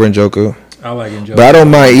Ingram over Njoku. I like Njoku. But I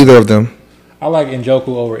don't mind either of them. I like Njoku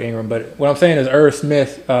over Ingram, but what I'm saying is Irv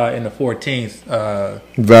Smith in the 14th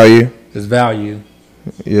value. Is value.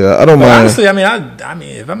 Yeah, I don't mind. Honestly, I mean,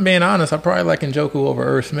 if I'm being honest, I probably like Njoku over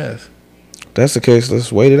Irv Smith. If that's the case,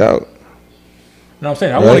 let's wait it out. You know what I'm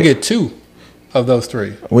saying? I want to get 2 of those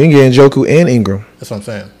 3. We can get Njoku and Ingram. That's what I'm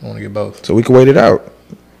saying. I want to get both. So we can wait it out.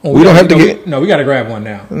 Well, we don't have to get. We got to grab one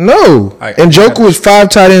now. No. Njoku is 5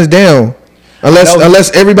 tight ends down.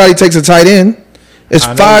 Unless everybody takes a tight end. It's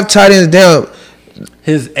 5 tight ends down.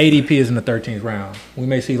 His ADP is in the 13th round. We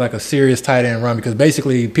may see like a serious tight end run because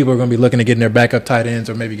basically people are going to be looking to getting their backup tight ends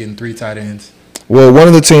or maybe getting 3 tight ends. Well, one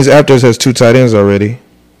of the teams after us has 2 tight ends already.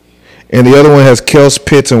 And the other one has Kels,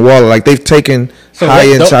 Pitts, and Waller. Like they've taken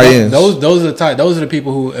high-end tight ends. Those are the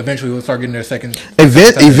people who eventually will start getting their second.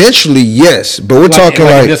 Eventually, yes, but we're talking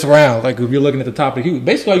like this round. Like if you're looking at the top of the queue,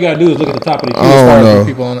 basically all you gotta do is look at the top of the queue as far as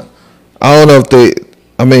people on it. I don't know if they.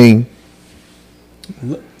 I mean,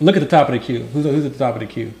 look at the top of the queue. Who's at the top of the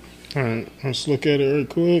queue? All right, let's look at it real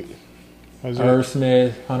quick. Irv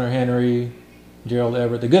Smith, Hunter Henry, Gerald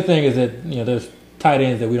Everett. The good thing is that there's tight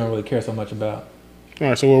ends that we don't really care so much about. All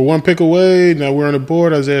right, so we're 1 pick away. Now we're on the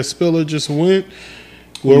board. Isaiah Spiller just went.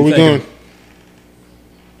 Where are we going?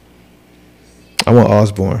 I want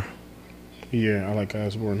Osborne. Yeah, I like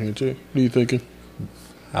Osborne here too. What are you thinking?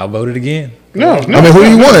 I'll vote it again. No. I mean, who do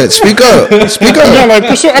you want? Speak up. Speak up. No, I'm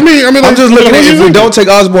just looking at if we don't take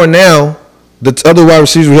Osborne now, the other wide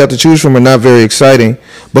receivers we have to choose from are not very exciting.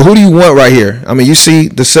 But who do you want right here? I mean, you see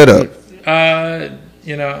the setup. I'd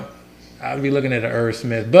be looking at Irv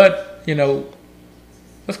Smith, but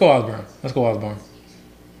let's go Osborne.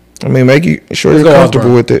 I mean, make you sure Let's you're go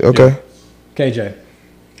comfortable Osborne. with it. Okay.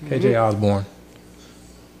 KJ Osborne.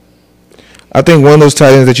 I think one of those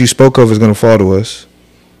tight ends that you spoke of is going to fall to us.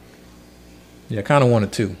 Yeah, kind of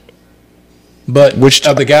wanted two. But Which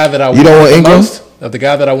of the guy that I you don't want wanted the Ingram? most, of the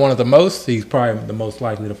guy that I wanted the most, he's probably the most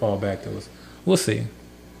likely to fall back to us. We'll see.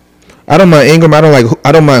 I don't mind Ingram. I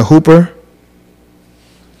don't mind Hooper.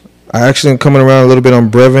 I actually am coming around a little bit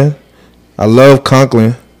on Brevin. I love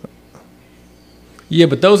Conklin. Yeah,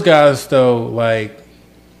 but those guys though, like,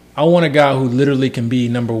 I want a guy who literally can be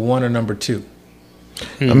number 1 or number 2.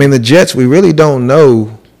 I mean, the Jets, we really don't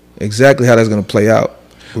know exactly how that's going to play out.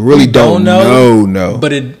 We really don't know. No.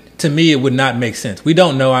 But to me, it would not make sense. We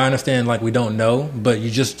don't know. I understand, like, we don't know, but you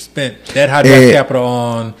just spent that high draft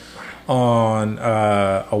capital on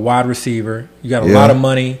a wide receiver. You got a lot of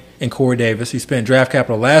money in Corey Davis. You spent draft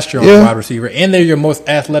capital last year on a wide receiver, and they're your most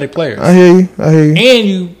athletic players. I hear you.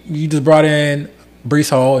 And you just brought in Breece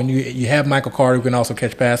Hall, and you have Michael Carter who can also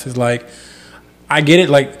catch passes. Like, I get it.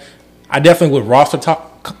 Like, I definitely would roster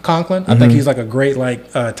Conklin. I think he's like a great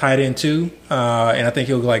tight end too, and I think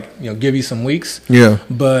he'll give you some weeks. Yeah.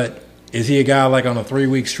 But is he a guy like on a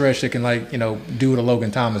 3-week stretch that can do what a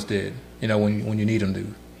Logan Thomas did? When you need him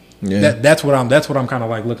to. Yeah. That's what I'm kind of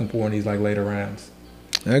like looking for in these like later rounds.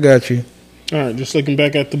 I got you. All right, just looking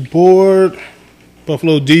back at the board,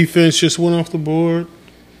 Buffalo defense just went off the board.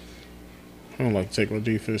 I don't like to take my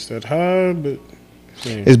defense that high, but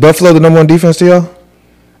is Buffalo the number 1 defense to y'all?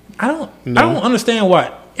 I don't understand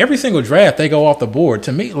why every single draft they go off the board.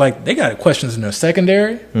 To me, like, they got questions in their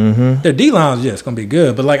secondary. Mm-hmm. Their D line's just gonna be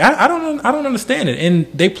good, but like I don't understand it. And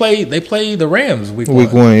they play the Rams week 1.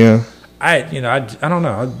 Week 1, yeah. I don't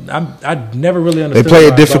know. I never really understood. They play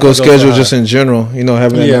a difficult schedule just in general.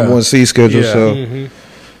 Having that number 1 seed schedule. Yeah. So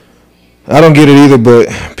I don't get it either,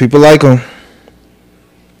 but people like them.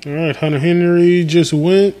 All right, Hunter Henry just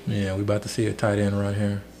went. Yeah, we about to see a tight end right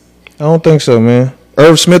here. I don't think so, man.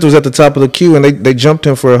 Irv Smith was at the top of the queue, and they jumped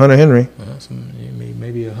him for Hunter Henry. Well,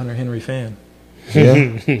 maybe a Hunter Henry fan.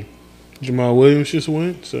 Yeah. Jamal Williams just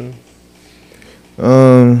went. So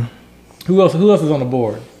who else is on the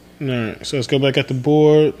board? All right, so let's go back at the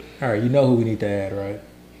board. All right, you know who we need to add, right?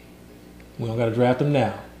 We don't got to draft him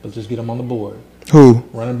now. Let's just get him on the board. Who?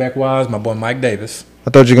 Running back wise, my boy Mike Davis.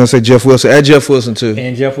 I thought you were going to say Jeff Wilson. Add Jeff Wilson, too.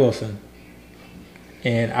 And Jeff Wilson.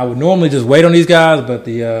 And I would normally just wait on these guys, but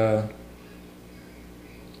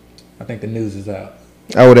I think the news is out.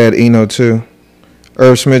 I would add Eno, too.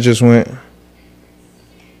 Irv Smith just went.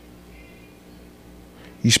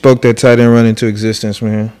 You spoke that tight end run into existence,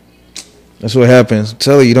 man. That's what happens. I'm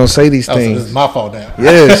telling you, don't say these things. So this is my fault now.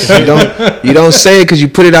 Yes, you don't say it because you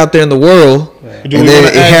put it out there in the world, Do and we then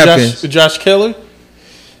want it to add happens. Josh Kelly?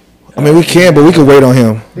 I mean, we can, but we can wait on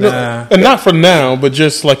him. Nah. And not for now, but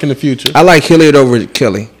just like in the future. I like Hilliard over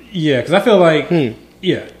Kelly. Yeah, because I feel like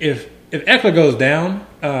if Eckler goes down,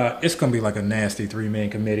 it's gonna be like a nasty 3-man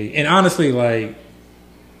committee. And honestly, like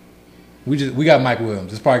we got Mike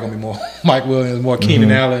Williams. It's probably gonna be more Mike Williams, more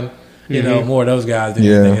Keenan Allen, more of those guys than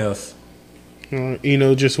anything else.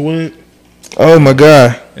 Eno just went. Oh my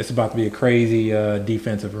God! It's about to be a crazy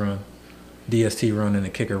defensive run, DST run, and a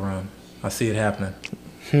kicker run. I see it happening.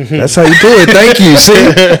 That's how you do it. Thank you.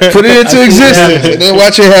 See, put it into existence, and then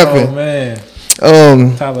watch it happen. Oh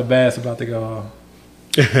man! Tyler Bass about to go off.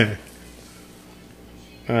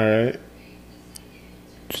 All right.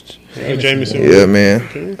 Jameson. Yeah, man.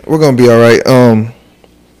 Okay. We're gonna be all right.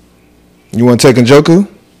 You want to take Njoku?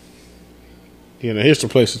 Yeah, here's the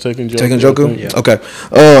place to take Njoku. Taking Njoku? Yeah. Okay.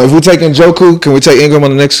 If we take Njoku, can we take Ingram on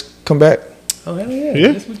the next comeback? Oh hell yeah! Yeah.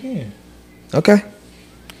 Yes we can. Okay.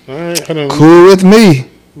 All right. Hold on. Cool with me.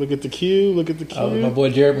 Look at the queue. Look at the queue. Oh, my boy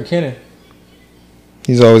Jared McKinnon.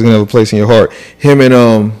 He's always gonna have a place in your heart. Him and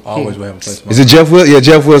Always will have a place in my Is heart. it Jeff Wilson? Yeah,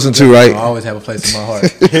 Jeff Wilson too, right? I always have a place in my heart.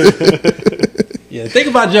 Yeah, think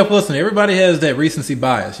about Jeff Wilson. Everybody has that recency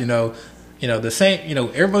bias, the same,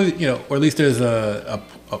 everybody, or at least there's a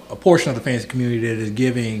portion of the fantasy community that is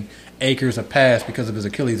giving Akers a pass because of his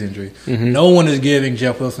Achilles injury. Mm-hmm. No one is giving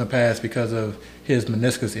Jeff Wilson a pass because of his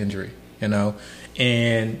meniscus injury,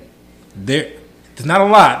 and it's not a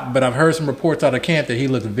lot, but I've heard some reports out of camp that he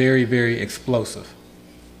looked very, very explosive.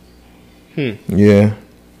 Yeah.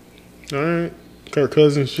 All right. Kirk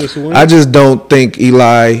Cousins just went. I just don't think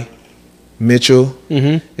Eli Mitchell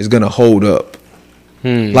is going to hold up.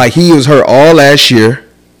 Like, he was hurt all last year.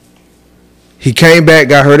 He came back,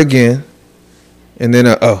 got hurt again. And then,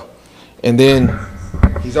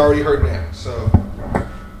 he's already hurt now. So,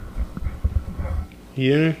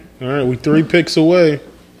 yeah. All right. We 3 picks away.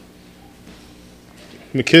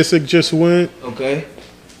 McKissick just went. Okay.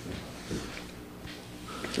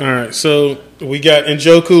 All right, so we got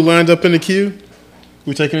Njoku lined up in the queue.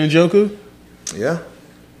 We taking Njoku? Yeah.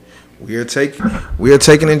 We are taking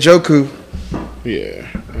Njoku. Yeah.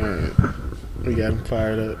 All right. We got him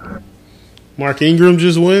fired up. Mark Ingram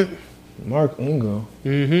just went. Mark Ingram.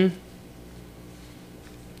 Mm-hmm.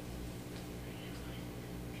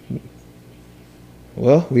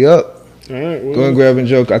 Well, we up. All right. Well, Go and grab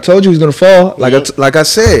Njoku. I told you he's gonna fall. Like I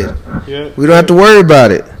said. Yeah. We don't have to worry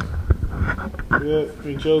about it. Yeah.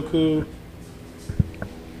 Njoku.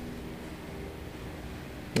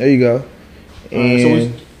 There you go.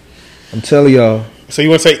 And so I'm telling y'all, So you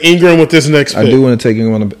want to say Ingram with this next pick? I do want to take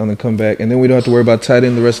Ingram on the comeback, and then we don't have to worry about tight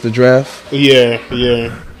end the rest of the draft. Yeah.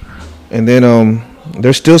 And then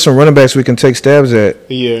there's still some running backs we can take stabs at.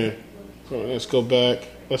 Yeah. All right, let's go back.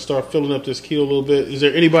 Let's start filling up this queue a little bit. Is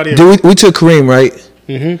there anybody? We took Kareem, right?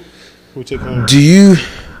 Mm-hmm. We took him. Do you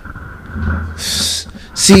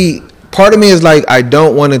see? Part of me is like, I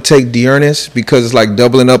don't want to take Dearness because it's like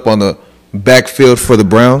doubling up on the backfield for the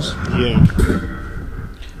Browns. Yeah.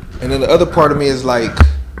 And then the other part of me is like,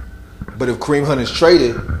 but if Kareem Hunt is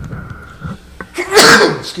traded,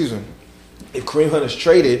 excuse me, if Kareem Hunt is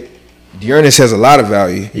traded, Dearness has a lot of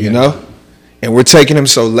value, you know? And we're taking him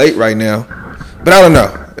so late right now. But I don't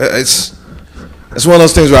know. It's one of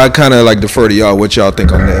those things where I kind of like defer to y'all what y'all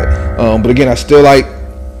think on that. But again, I still like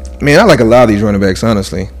a lot of these running backs,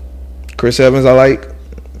 honestly. Chris Evans, I like.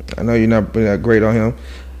 I know you're not great on him.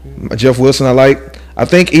 Jeff Wilson, I like. I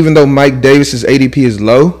think even though Mike Davis's ADP is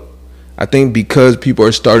low, I think because people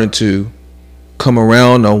are starting to come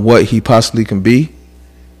around on what he possibly can be,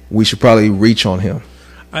 we should probably reach on him.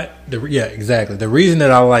 Yeah, exactly. The reason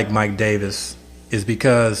that I like Mike Davis is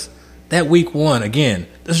because that week one, again,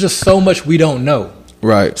 there's just so much we don't know.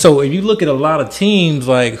 Right. So if you look at a lot of teams,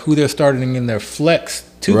 like who they're starting in their flex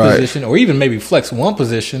 2 position or even maybe flex 1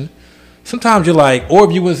 position, sometimes you're like, or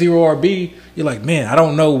if you went 0 RB, you're like, man, I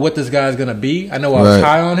don't know what this guy's going to be. I know I was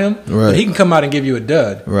high on him, but he can come out and give you a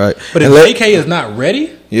dud. Right. But if JK is not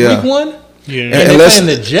ready week 1, and they're playing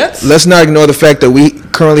the Jets. Let's not ignore the fact that we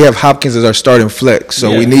currently have Hopkins as our starting flex, so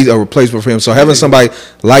we need a replacement for him. So having somebody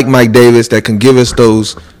like Mike Davis that can give us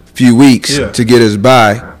those few weeks to get us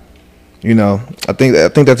by, you know, I think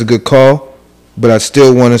that's a good call. But I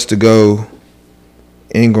still want us to go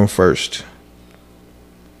Ingram first.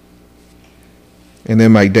 And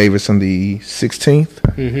then Mike Davis on the 16th.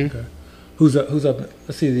 Mm-hmm. Okay. Who's up?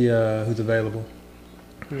 Let's see who's available.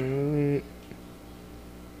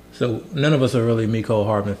 So none of us are really Mecole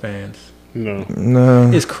Hardman fans.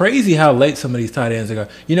 No. It's crazy how late some of these tight ends are going.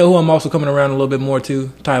 You know who I'm also coming around a little bit more to?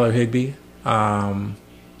 Tyler Higbee.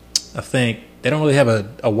 I think they don't really have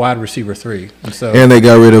a wide receiver 3. And they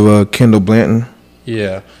got rid of Kendall Blanton.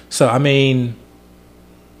 Yeah. So, I mean,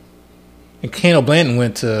 and Kendall Blanton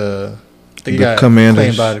went to the Commanders.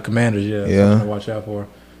 Claimed by the Commanders, Yeah. Something to watch out for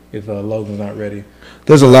if Logan's not ready.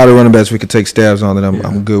 There's a lot of running backs we could take stabs on that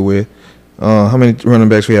I'm good with. How many running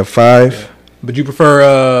backs we have? 5. Yeah. But you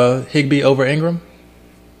prefer Higbee over Ingram?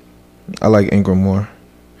 I like Ingram more.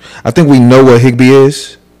 I think we know what Higbee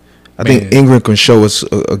is. I think Ingram can show us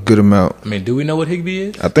a good amount. I mean, do we know what Higbee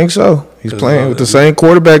is? I think so. He's playing with the same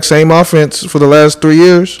quarterback, same offense for the last 3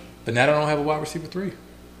 years. But now they don't have a wide receiver 3.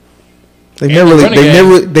 They've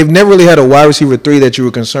never really had a wide receiver 3 that you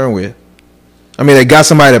were concerned with. I mean, they got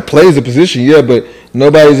somebody that plays the position, but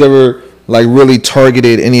nobody's ever like really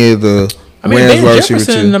targeted any of the Rams wide receiver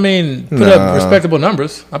 2. Put up respectable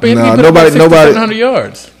numbers. I mean, he put nobody, up 700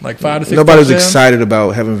 yards, like 5 to 6. Nobody's excited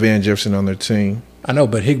about having Van Jefferson on their team. I know,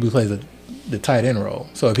 but Higbee plays the tight end role.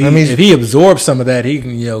 So if he absorbs some of that, he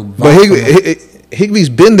can But Higbee's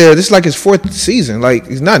been there. This is like his 4th season. Like,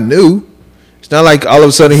 he's not new. It's not like all of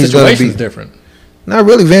a sudden he's going to be different. Not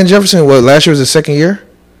really. Van Jefferson, last year was his 2nd year?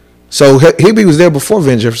 So Higbee was there before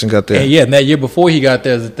Van Jefferson got there. And that year before he got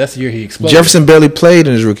there, that's the year he exploded. Jefferson barely played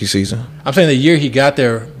in his rookie season. I'm saying the year he got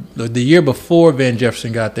there, the year before Van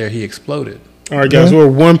Jefferson got there, he exploded. All right, guys, we're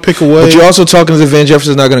 1 pick away. But you're also talking as if Van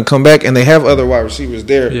Jefferson's not going to come back, and they have other wide receivers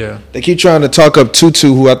there. Yeah. They keep trying to talk up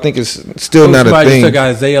Tutu, who I think is still not a thing. Just took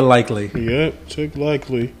Isaiah Likely. Yep, took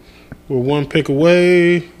Likely. We're 1 pick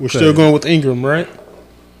away. We're still going with Ingram, right?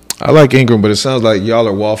 I like Ingram, but it sounds like y'all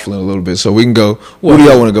are waffling a little bit, so we can go. Who do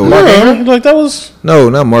y'all want to go with? Ingram? Like that was No,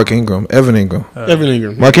 not Mark Ingram. Evan Ingram. Evan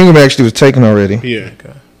Ingram. Mark Ingram actually was taken already. Yeah.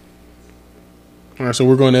 Okay. All right, so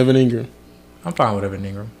we're going Evan Ingram. I'm fine with Evan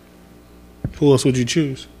Ingram. Who else would you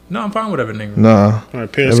choose? No, I'm fine with Evan Ingram. Nah. All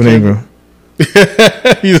right, Paris Evan Ingram.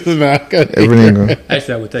 He's not. Evan Ingram.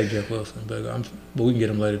 Actually, I would take Jeff Wilson, but we can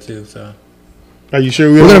get him later too. So, are you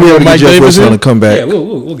sure we're going to be able to get Jeff Wilson on the comeback? Yeah,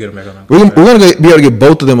 we'll get him back on. We're going to be able to get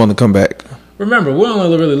both of them on the comeback. Remember, we're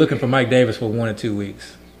only really looking for Mike Davis for 1 or 2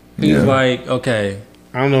 weeks. He's like, okay.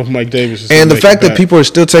 I don't know if Mike Davis is. And the fact that people are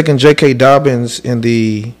still taking J.K. Dobbins in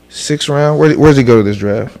the 6th round. Where does he go to this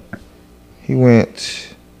draft? He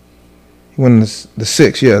went in the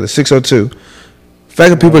 6th. Yeah, the 602. The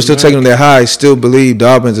fact that people are still taking him that high, still believe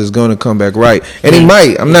Dobbins is going to come back right, and he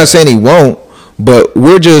might. I'm not saying he won't, but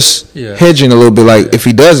we're just hedging a little bit. Like if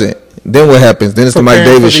he doesn't, then what happens? Then it's the Mike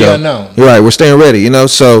Davis show. You're right. We're staying ready.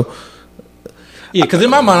 So. Yeah, because in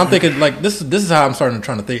my mind, I'm thinking like this is how I'm starting to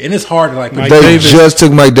try to think, and it's hard to like. They just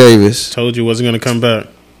took Mike Davis. Told you wasn't going to come back.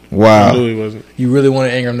 Wow, I knew he wasn't. You really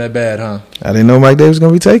want Ingram that bad, huh? I didn't know Mike Davis was going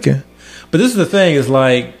to be taken. But this is the thing: is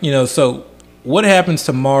like so what happens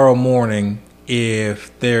tomorrow morning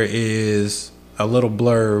if there is a little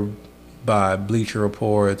blurb by Bleacher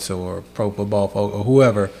Reports or Pro Football Folk or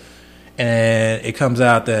whoever, and it comes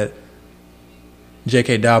out that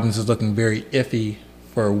J.K. Dobbins is looking very iffy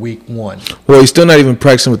for week 1. Well, he's still not even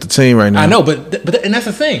practicing with the team right now. I know, but and that's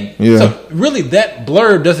the thing. Yeah. So really, that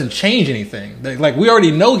blurb doesn't change anything. Like we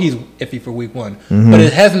already know he's iffy for week 1, but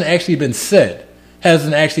it hasn't actually been said,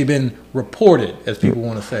 hasn't actually been reported, as people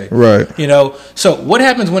want to say. Right. So what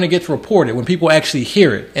happens when it gets reported? When people actually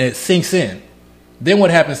hear it and it sinks in, then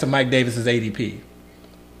what happens to Mike Davis's ADP?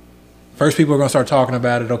 First, people are going to start talking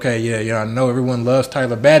about it. Okay, I know everyone loves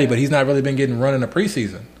Tyler Batty, but he's not really been getting run in the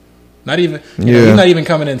preseason. Not even, he's not even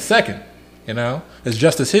coming in second. It's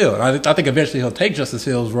Justice Hill. And I think eventually he'll take Justice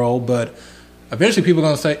Hill's role, but eventually people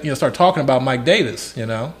are going to start talking about Mike Davis.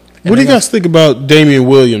 What do you guys think about Damian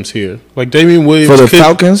Williams here? Like Damian Williams for the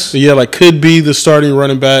Falcons? Yeah, could be the starting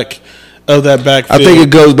running back of that backfield. I think it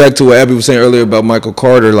goes back to what Abby was saying earlier about Michael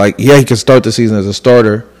Carter. He can start the season as a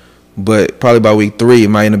starter, but probably by week 3 it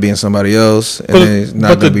might end up being somebody else, and then it's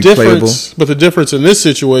not going to be playable. But the difference in this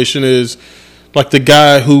situation is, the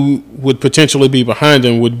guy who would potentially be behind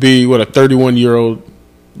him would be, a 31-year-old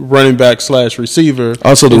running back / receiver.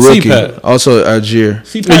 Also the rookie. CPAT. Also Algier.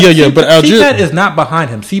 But Algier. CPAT is not behind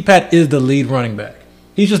him. CPAT is the lead running back.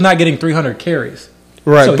 He's just not getting 300 carries.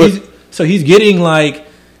 Right. So he's getting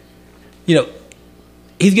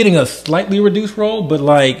he's getting a slightly reduced role,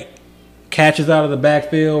 but catches out of the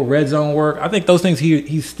backfield, red zone work. I think those things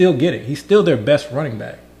he's still getting. He's still their best running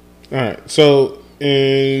back. All right. So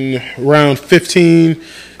in round 15,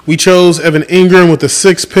 we chose Evan Ingram with the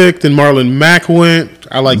 6th pick. Then Marlon Mack went.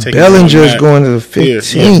 I like taking Bellinger's going to the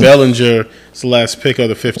 15th. Yeah, Bellinger is the last pick of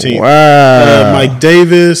the 15th. Wow. Mike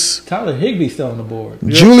Davis. Tyler Higbee's still on the board.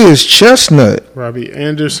 Julius Chestnut. Robbie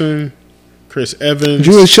Anderson. Chris Evans.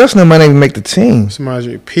 Julius Chestnut might not even make the team.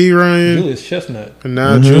 Samaje Perine. Julius Chestnut. And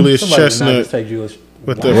now Julius Chestnut take Julius.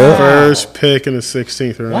 with the first pick in the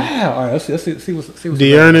 16th round. Wow. All right, let's see what's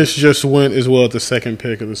Dearness just went as well at the 2nd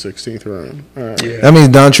pick of the 16th round. All right. Yeah. That means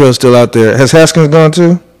Dontrell's still out there. Has Haskins gone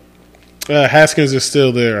too? Haskins is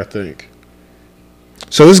still there, I think.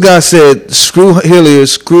 So this guy said, screw Hilliard,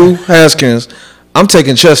 screw Haskins. I'm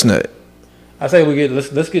taking Chestnut. I say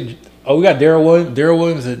let's get. Oh, we got Darrell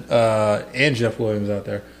Williams and Jeff Williams out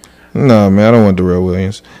there. No, man, I don't want Darrell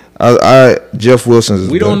Williams. Jeff Wilson is.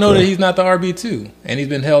 We don't know that he's not the RB2, and he's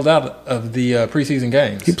been held out of the preseason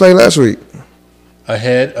games. He played last week.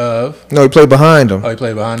 Ahead of? No, he played behind him. Oh, he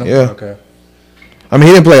played behind him? Yeah. Okay. I mean,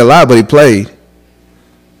 he didn't play a lot, but he played.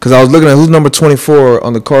 Because I was looking at who's number 24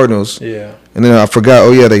 on the Cardinals. Yeah. And then I forgot,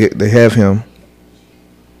 they have him.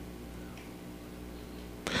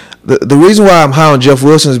 The reason why I'm high on Jeff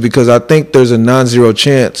Wilson is because I think there's a non-zero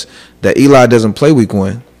chance that Eli doesn't play week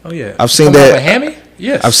 1. Oh, yeah. I've seen that. A hammy?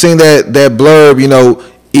 Yes. I've seen that blurb,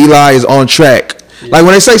 Eli is on track. Yeah. Like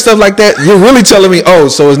when they say stuff like that, you're really telling me,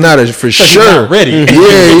 so it's not for sure. He's not ready.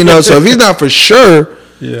 Yeah, so if he's not for sure,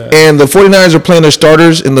 and the 49ers are playing their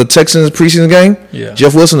starters in the Texans preseason game,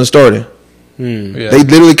 Jeff Wilson is starting. Yeah. They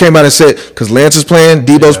literally came out and said, because Lance is playing,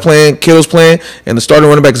 Debo's playing, Kittle's playing, and the starting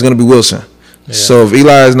running back is going to be Wilson. Yeah. So if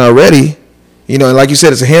Eli is not ready, and like you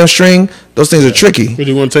said, it's a hamstring, those things are tricky. Would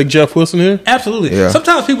you want to take Jeff Wilson here? Absolutely. Yeah.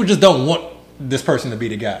 Sometimes people just don't want this person to be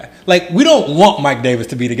the guy. We don't want Mike Davis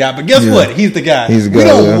to be the guy, but guess what? He's the guy. He's the guy. We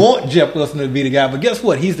don't want Jeff Wilson to be the guy, but guess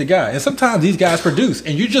what? He's the guy. And sometimes these guys produce,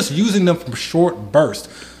 and you're just using them from short bursts.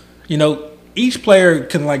 Each player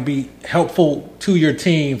can be helpful to your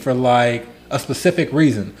team for a specific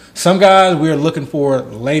reason. Some guys we're looking for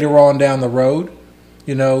later on down the road.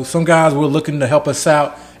 Some guys we're looking to help us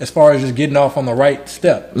out as far as just getting off on the right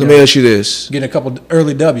step. Let me ask you this. Getting a couple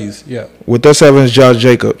early W's, yeah. With us having Josh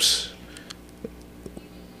Jacobs,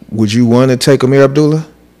 would you want to take Amir Abdullah?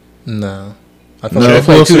 No. Jeff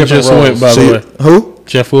Wilson just went, by the way. Who?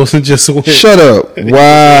 Jeff Wilson just went. Shut up.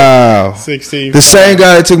 Wow. 16. The same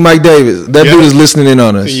guy that took Mike Davis. That dude is listening in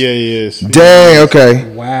on us. Yeah, he is. Dang,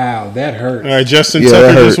 okay. Wow, that hurts. All right, Justin Yeah, that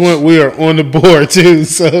Tucker just hurts. went. We are on the board, too.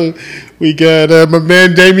 So we got my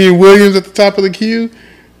man Damian Williams at the top of the queue.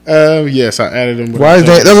 Yes, I added him. That's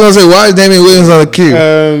what I say. Why is Damian Williams on the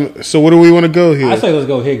queue? So where do we want to go here? I say let's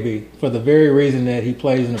go Higbee for the very reason that he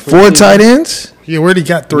plays in the preseason. 4 tight ends? Yeah, where he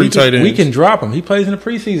got 3 tight ends? We can drop him. He plays in the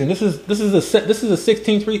preseason. This is a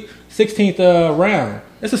 16th round.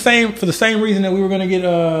 It's the same for the same reason that we were going to get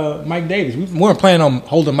Mike Davis. We weren't planning on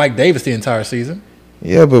holding Mike Davis the entire season.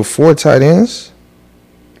 Yeah, but 4 tight ends?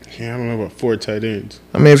 Yeah, I don't know about 4 tight ends.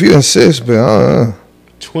 I mean, if you insist, but I don't know.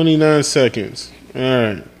 29 seconds. All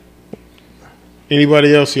right.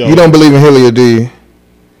 Anybody else, y'all? You don't believe in Hilliard, do you?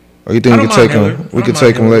 Or you think I we don't could take mind him? Hilliard. We I could don't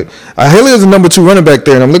take him mind late. Hilliard's the number 2 running back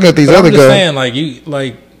there, and I'm looking at these But other I'm just guys. saying, All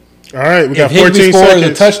right, we if got Higbee 14 scores a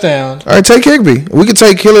seconds. touchdown, All right, take Higbee. We could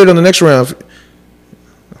take Hilliard on the next round.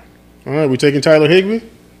 All right, we taking Tyler Higbee?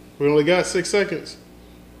 We only got 6 seconds.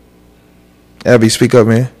 Abby, speak up,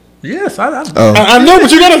 man. yes, Oh. I know,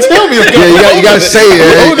 but you got to tell me. Yeah, you got to say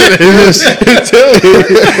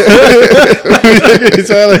it.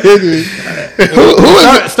 Tyler Higbee.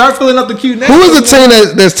 start filling up the queue now. Who is the team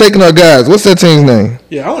that's taking our guys? What's that team's name?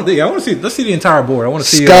 Yeah, I want to see. Let's see the entire board. I want to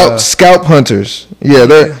see Scalp hunters. Yeah,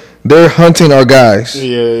 they're hunting our guys.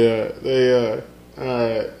 Yeah, they are. All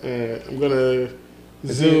right, I'm going to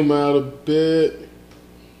zoom out a bit.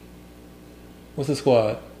 What's the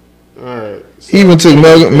squad? All right. So, He even took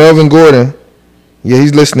Melvin Gordon. Yeah,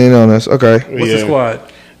 he's listening in on us. Okay. What's the squad?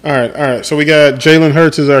 All right. So we got Jalen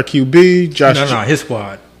Hurts as our QB. Josh. No, his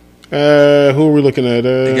squad. Who are we looking at?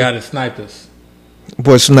 The guy that sniped us.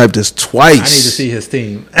 Boy, sniped us twice. I need to see his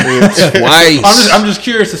team. Twice. I'm just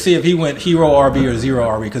curious to see if he went hero RB or zero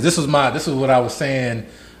RB because this was what I was saying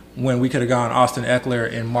when we could have gone Austin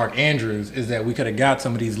Eckler and Mark Andrews is that we could have got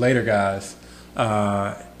some of these later guys.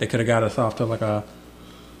 They could have got us off to like a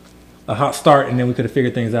hot start, and then we could have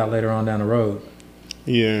figured things out later on down the road.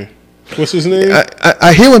 Yeah. What's his name?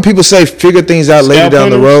 I hear when people say figure things out later down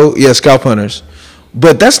the road. Yeah, scalp hunters.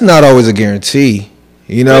 But that's not always a guarantee.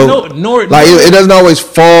 You know? It doesn't always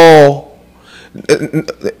fall.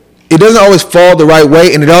 It doesn't always fall the right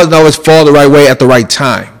way, and it doesn't always fall the right way at the right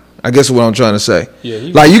time. I guess is what I'm trying to say.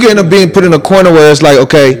 Yeah, you can end up being put in a corner where it's like,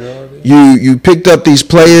 okay, you picked up these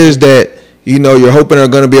players that you're hoping are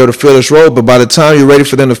going to be able to fill this role, but by the time you're ready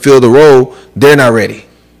for them to fill the role, they're not ready.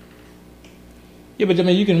 Yeah, but I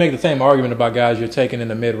mean, you can make the same argument about guys you're taking in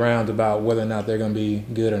the mid rounds about whether or not they're going to be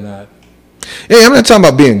good or not. Yeah, I'm not talking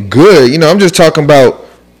about being good. I'm just talking about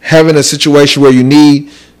having a situation where you need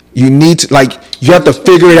to you have to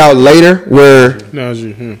figure it out later. Where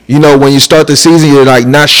when you start the season, you're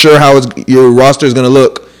not sure how your roster is going to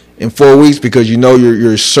look in 4 weeks because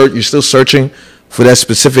you're still searching for that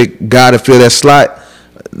specific guy to fill that slot.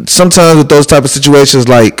 Sometimes with those type of situations,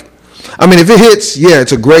 if it hits, yeah,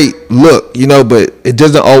 it's a great look, but it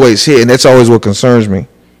doesn't always hit, and that's always what concerns me.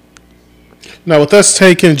 Now, with us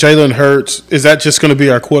taking Jalen Hurts, is that just going to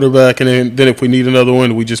be our quarterback, and then if we need another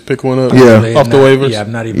one, we just pick one up off the waivers? Yeah,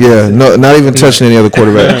 not even touching any other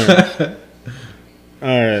quarterbacks. All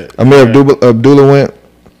right. Amir Abdullah went.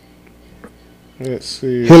 Let's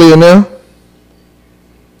see. Hilliard now?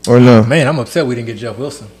 Or no? Man, I'm upset we didn't get Jeff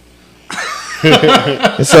Wilson.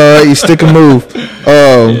 It's all right. You stick and move.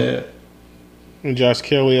 Yeah. And Josh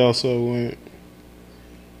Kelly also went.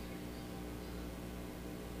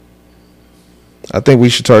 I think we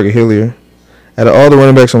should target Hilliard. Out of all the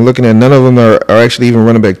running backs I'm looking at, none of them are actually even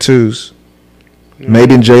running back 2s.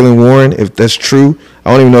 Maybe in Jalen Warren, if that's true. I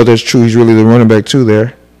don't even know if that's true. He's really the running back 2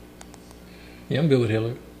 there. Yeah, I'm good with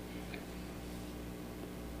Hilliard.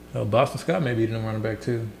 Boston Scott maybe the running back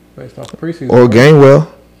 2 based off the preseason. Or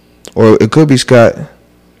Gainwell. Or it could be Scott.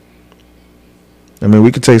 I mean,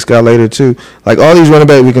 we could take Scott later too. All these running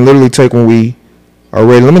backs we can literally take when we are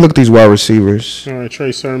ready. Let me look at these wide receivers. All right,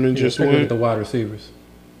 Trey Sermon just went. Look at the wide receivers.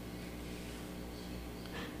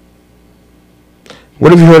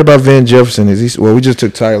 What have you heard about Van Jefferson? We just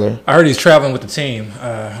took Tyler. I heard he's traveling with the team.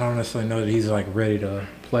 I don't necessarily know that he's ready to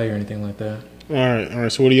play or anything like that. All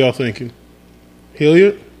right. So what are y'all thinking?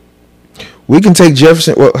 Hilliard? We can take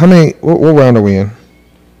Jefferson. What round are we in?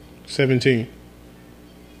 17.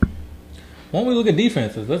 Why don't we look at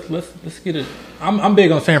defenses? Let's get it. I'm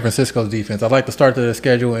big on San Francisco's defense. I like to start the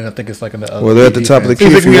schedule, and I think it's they're at the top of the queue.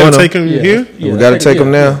 You If think we you got want to to take him here? we got to take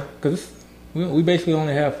him now. Because we basically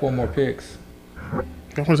only have 4 more picks. I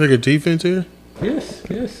want to take a defense here. Yes.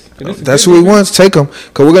 That's who he wants. Take him,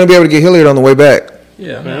 because we're going to be able to get Hilliard on the way back.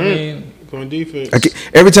 Yeah, I mean, Going defense.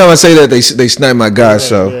 Every time I say that, they snipe my guy.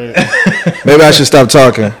 So maybe I should stop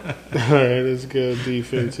talking. All right, let's go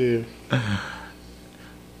defense here. All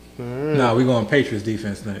right. No, we're going Patriots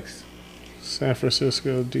defense next. San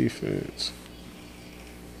Francisco defense.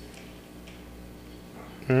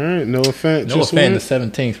 All right, Noah Fant. Noah Fant, the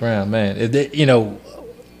 17th round, man.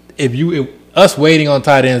 If us waiting on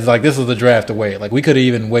tight ends, like this was the draft to wait. Like we could have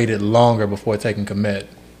even waited longer before taking Kmet.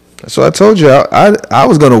 So I told you I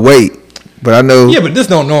was gonna wait, but I know. Yeah, but this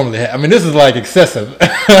don't normally happen. I mean, this is like excessive.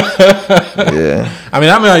 Yeah. I mean,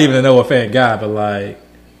 I'm not even a Noah Fant guy, but like.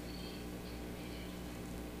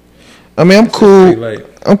 I mean, I'm cool.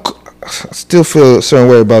 I still feel a certain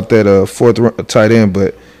way about that fourth tight end,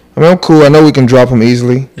 but I mean, I'm cool. I know we can drop him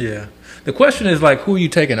easily. Yeah. The question is like, who are you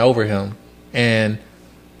taking over him? And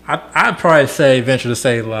I'd probably venture to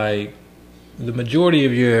say like the majority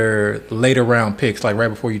of your later round picks, like right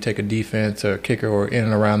before you take a defense or a kicker or in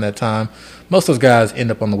and around that time, most of those guys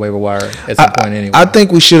end up on the waiver wire at some point anyway. I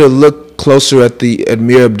think we should have looked closer at the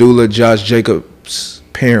Amir Abdullah, Josh Jacobs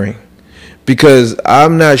pairing because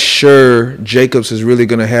I'm not sure Jacobs is really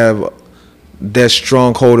going to have that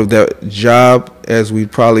strong hold of that job as we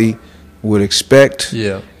probably would expect.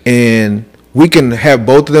 Yeah. And we can have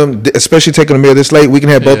both of them, especially taking Amir this late, we can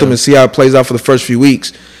have both of them and see how it plays out for the first few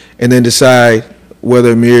weeks and then decide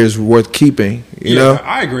whether Amir is worth keeping. You know?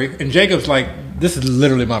 I agree. And Jacobs, like, this is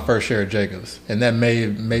literally my first share of Jacobs. And that may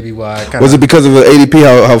be why I kind of... Was it because of the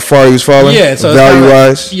ADP, how far he was falling? Yeah. So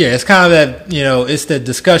value-wise? Yeah, it's kind of that, it's the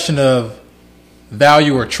discussion of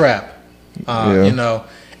value or trap,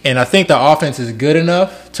 And I think the offense is good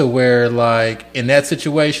enough to where, like, in that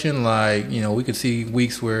situation, like, we could see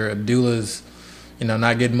weeks where Abdullah's,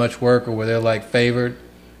 not getting much work or where they're, like, favored.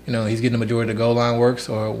 He's getting the majority of the goal line works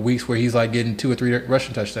or weeks where he's, like, getting 2 or 3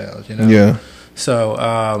 rushing touchdowns, Yeah. So,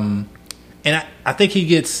 and I think he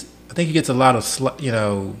gets a lot of,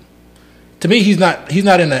 to me, he's not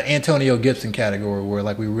in the Antonio Gibson category where,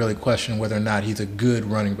 like, we really question whether or not he's a good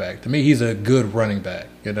running back. To me, he's a good running back,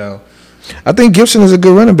 I think Gibson is a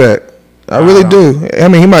good running back. I really do. I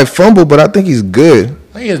mean, he might fumble, but I think he's good.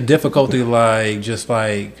 I think he has difficulty, like, just,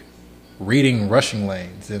 like, reading rushing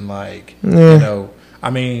lanes and, like, I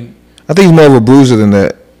mean. I think he's more of a bruiser than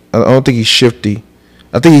that. I don't think he's shifty.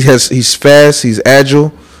 I think he's fast, he's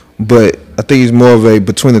agile, but I think he's more of a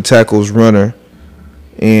between the tackles runner.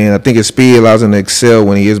 And I think his speed allows him to excel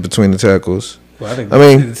when he is between the tackles. Well,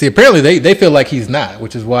 apparently they feel like he's not,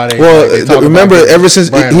 which is why they. Well, they remember ever since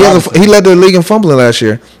he led the league in fumbling last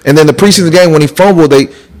year, and then the preseason game when he fumbled, they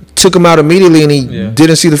took him out immediately, and he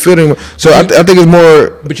didn't see the field anymore. So I think it's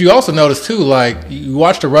more. But you also notice too, like you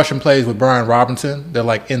watch the rushing plays with Brian Robinson, they're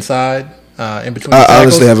like inside, in between. I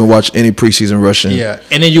honestly haven't watched any preseason rushing. Yeah,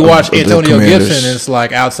 and then you watch Antonio Gibson, and it's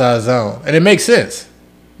like outside zone, and it makes sense.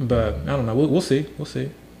 But I don't know. We'll see. We'll see.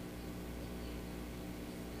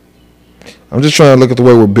 I'm just trying to look at the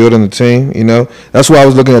way we're building the team, That's why I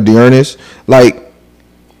was looking at D'Ernest. Like,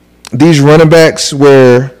 these running backs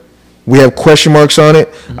where we have question marks on it,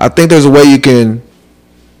 I think there's a way you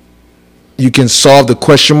can solve the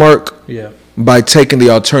question mark by taking the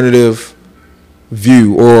alternative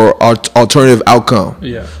view or alternative outcome.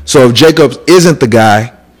 Yeah. So if Jacobs isn't the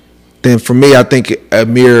guy, then for me, I think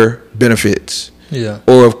Amir benefits. Yeah.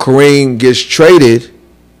 Or if Kareem gets traded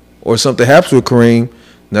or something happens with Kareem,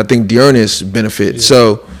 and I think D'Ernest benefits. Yeah.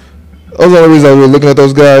 So those are the reasons I was looking at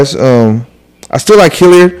those guys. I still like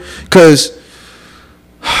Hilliard because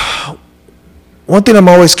one thing I'm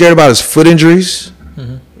always scared about is foot injuries.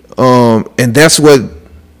 Mm-hmm. And that's what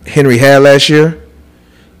Henry had last year.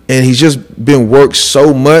 And he's just been worked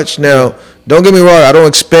so much. Now, don't get me wrong. I don't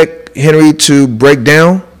expect Henry to break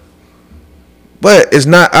down. But it's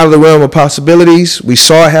not out of the realm of possibilities. We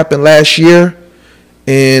saw it happen last year.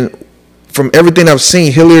 And from everything I've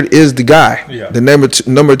seen, Hilliard is the guy, the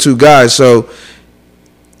number two guy. So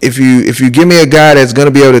if you give me a guy that's going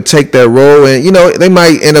to be able to take that role, and they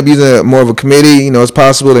might end up using more of a committee. It's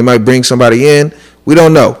possible they might bring somebody in. We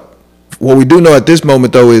don't know. What we do know at this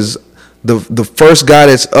moment though is the first guy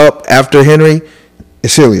that's up after Henry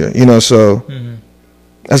is Hilliard. So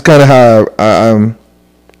that's kind of how I'm.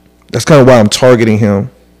 That's kind of why I'm targeting him.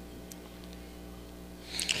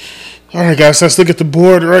 All right, guys, let's look at the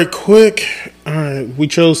board right quick. All right, we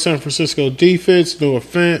chose San Francisco defense, Noah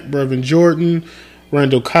Fant, Brevin Jordan,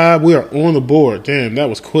 Randall Cobb. We are on the board. Damn, that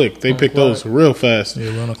was quick. They picked those real fast.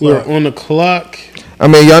 Yeah, we are on the clock. I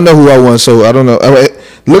mean, y'all know who I want, so I don't know. I mean,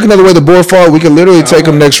 looking at the way the board falls, we could literally take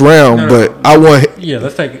him next round, but I want... Yeah,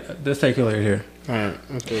 let's take Hilliard here. All right.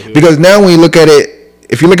 Okay, because now when you look at it,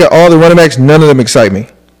 if you look at all the running backs, none of them excite me.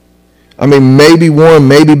 I mean, maybe Warren,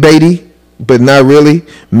 maybe Beatty, but not really.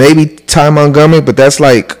 Maybe Ty Montgomery, but that's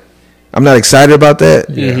like I'm not excited about that.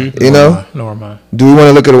 Yeah, You know? Nor am I. Do we want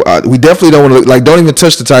to look at? We definitely don't want to look like. Don't even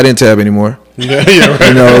touch the tight end tab anymore. Yeah, right.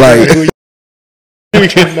 You know, like We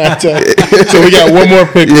cannot touch. So we got one more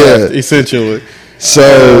pick left, essentially.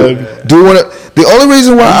 so. Do we want to? The only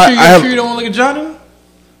reason why I have. You don't want to look at Johnny?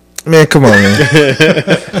 Man, come on, man.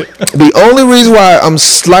 The only reason why I'm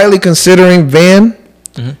slightly considering Van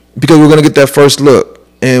because we're gonna get that first look.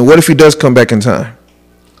 And what if he does come back in time?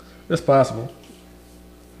 That's possible.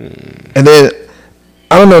 And then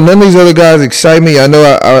I don't know. None of these other guys excite me. I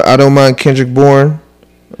know I don't mind Kendrick Bourne.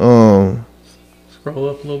 Scroll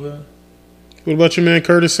up a little bit. What about your man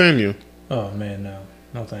Curtis Samuel? Oh man,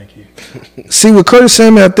 no, thank you. See, with Curtis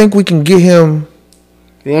Samuel, I think we can get him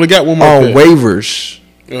We only got one more on pick. waivers.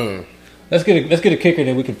 Let's get a kicker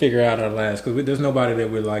that we can figure out our last because there's nobody that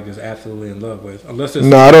we're like just absolutely in love with unless it's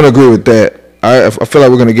No, I don't agree with that. I feel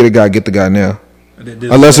like we're gonna get the guy now.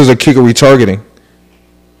 Unless there's a kicker retargeting.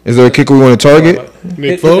 Is there a kicker we want to target?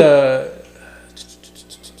 Nick Folk?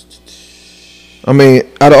 I mean,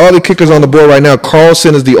 out of all the kickers on the board right now,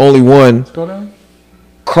 Carlson is the only one. Scroll down.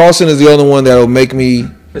 Carlson is the only one that'll make me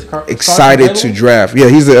excited to draft. Yeah,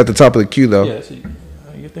 he's at the top of the queue though. Yeah, see,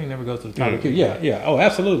 your thing never goes to the top of the queue. Yeah. Oh,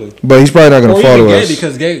 absolutely. But he's probably not going to follow us.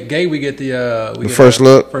 Because Gay, we get the first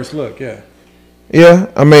look. First look, yeah. Yeah,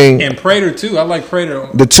 I mean, and Prater too. I like Prater.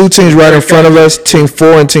 The two teams right in front of us, Team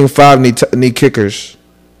 4 and Team 5, need kickers.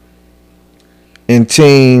 And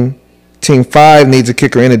Team 5 needs a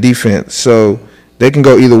kicker and a defense, so they can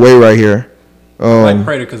go either way right here. I like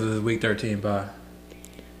Prater because of the Week 13 bye.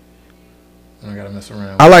 I gotta mess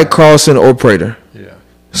around. I like Carlson or Prater. Yeah.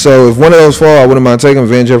 So if one of those fall, I wouldn't mind taking.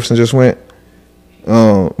 Van Jefferson just went.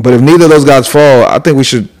 But if neither of those guys fall, I think we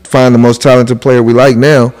should find the most talented player we like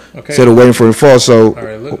now instead of waiting for him to fall. So all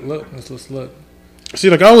right, look. Let's look. See,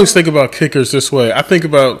 like I always think about kickers this way. I think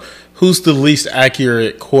about who's the least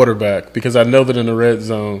accurate quarterback because I know that in the red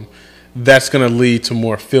zone, that's going to lead to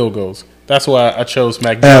more field goals. That's why I chose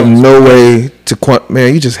Mac Jones. I have no way to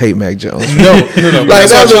man. You just hate Mac Jones. No. Like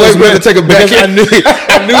that was the way to take a back. I knew that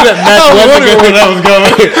Mac wasn't going where that was going.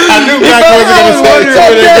 I knew Mac wasn't going to where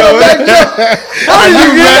that was going.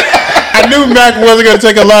 I knew Mac wasn't going to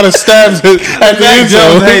take a lot of stabs at the end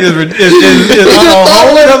zone. Hate is on a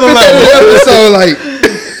whole other level. So like,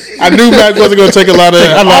 I knew Mac wasn't going to take a lot of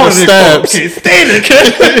stabs.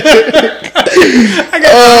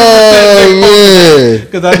 Oh man!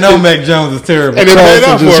 Because I know Mac Jones is terrible. And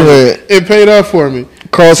it paid off for me.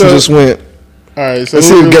 Carlson just went. All right, so let's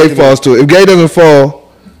see if Gay falls to it. If Gay doesn't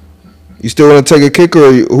fall, you still want to take a kicker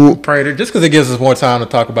or who? Prater, just because it gives us more time to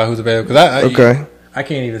talk about who's available. Because I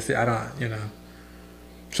can't even see. I don't.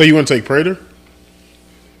 So you want to take Prater?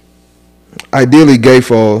 Ideally, Gay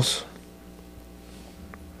falls.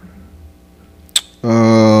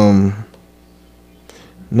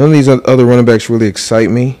 None of these other running backs really excite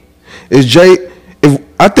me.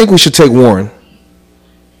 I think we should take Warren.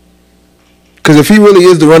 Because if he really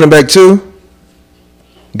is the running back too,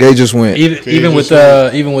 Gay just went. Even with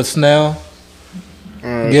Snell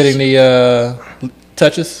getting the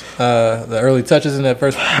touches, the early touches in that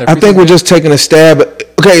first. I think we're just taking a stab.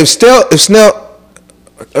 Okay, if Snell.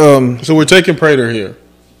 So we're taking Prater here,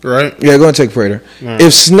 right? Yeah, go and take Prater. Right.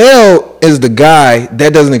 If Snell is the guy,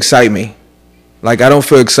 that doesn't excite me. Like I don't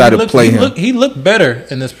feel excited to play him. He looked better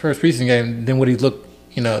in this first preseason game than what he looked.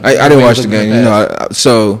 I didn't watch the game.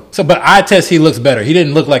 So but eye test he looks better. He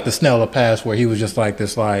didn't look like the Snell of past where he was just like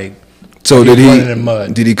this like. So did running in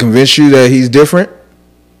mud. Did he convince you that he's different?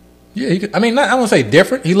 Yeah, I won't say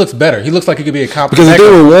different. He looks better. He looks like he could be a competent. Because the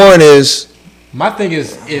thing with Warren is, my thing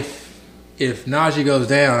is if Najee goes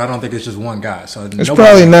down, I don't think it's just one guy. So it's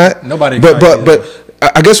probably not. Nobody. But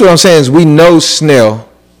I guess what I'm saying is we know Snell.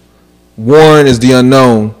 Warren is the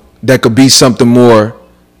unknown that could be something more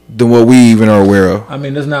than what we even are aware of. I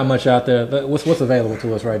mean, there's not much out there. What's available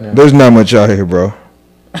to us right now? There's not much out here, bro.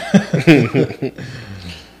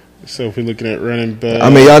 So if we're looking at running back, I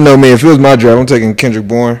mean, y'all know me. If it was my draft, I'm taking Kendrick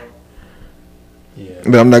Bourne. Yeah.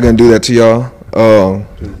 But I'm not gonna do that to y'all.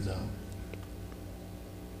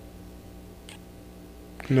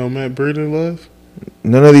 No Matt Breida love.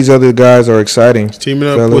 None of these other guys are exciting. He's teaming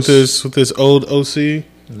up with this old OC.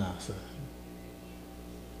 Nah, sir.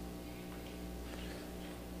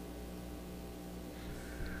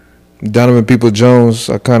 Donovan Peoples-Jones,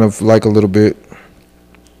 I kind of like a little bit.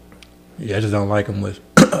 Yeah, I just don't like him with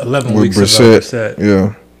 11 with weeks Brissett. of Brissett.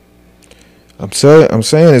 Yeah. I'm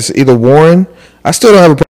saying it's either Warren. I still don't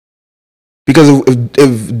have a problem. Because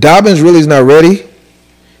if Dobbins really is not ready,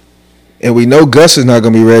 and we know Gus is not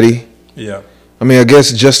going to be ready. Yeah. I mean, I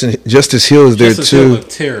guess Justice Hill is there Justice too. Hill looked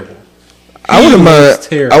terrible.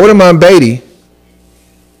 I wouldn't mind Beatty.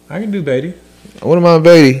 I can do Beatty. I wouldn't mind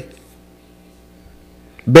Beatty.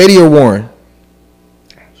 Beatty or Warren?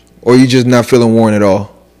 Or you just not feeling Warren at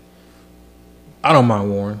all? I don't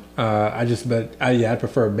mind Warren. I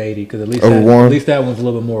prefer Beatty because at least that one's a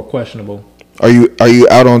little bit more questionable. Are you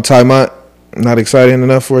out on Ty Mott? Not exciting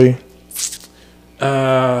enough for you?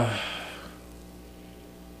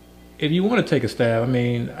 If you want to take a stab, I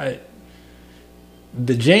mean,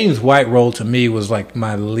 the James White role to me was like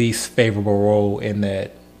my least favorable role in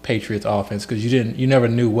that Patriots offense because you never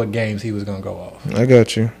knew what games he was going to go off. I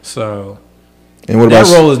got you. So, and what that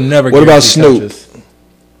about role is never. What about Snoop? Touches.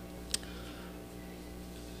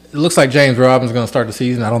 It looks like James Robinson is going to start the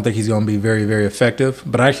season. I don't think he's going to be very, very effective,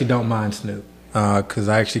 but I actually don't mind Snoop because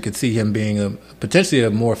I actually could see him being potentially a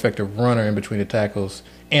more effective runner in between the tackles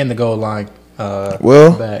and the goal line.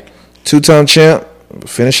 Back. Two-time champ,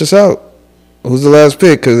 finish us out. Who's the last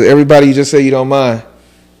pick? Because everybody you just say you don't mind.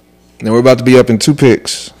 And we're about to be up in 2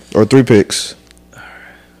 picks or 3 picks. All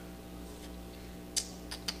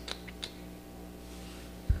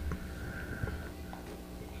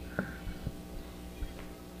right.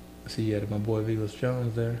 I see you had my boy Velus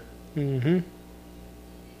Jones there. Mm-hmm.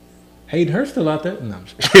 Hayden Hurst still out there? No, I'm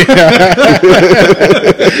just kidding. all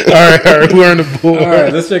right, we're on the board. All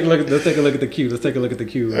right, let's take a look at the queue. All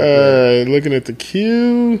right, looking at the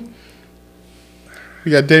queue.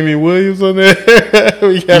 We got Damian Williams on there.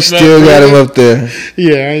 You still got him up there.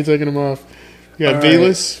 Yeah, I ain't taking him off. You got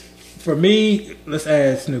Velus. Right. For me, let's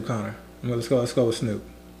add Snoop Connor. Let's go with Snoop.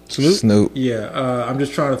 Snoop. Yeah, I'm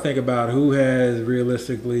just trying to think about who has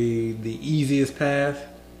realistically the easiest path.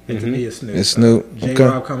 And to me, it's Snoop. It's Snoop.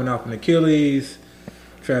 J-Rob coming off an Achilles.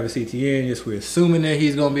 Travis Etienne, yes, we're assuming that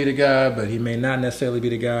he's going to be the guy, but he may not necessarily be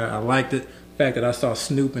the guy. I like the fact that I saw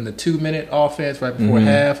Snoop in the 2-minute offense right before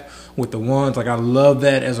half with the ones. Like, I love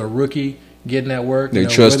that as a rookie getting that work. They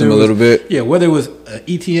trust him a little bit. Yeah, whether it was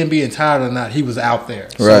Etienne being tired or not, he was out there.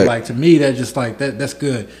 So, like, to me, that just like that's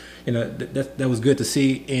good. You know, that was good to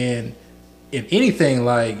see. And if anything,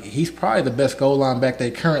 like, he's probably the best goal line back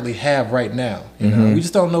they currently have right now. You know, we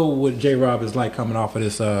just don't know what J-Rob is like coming off of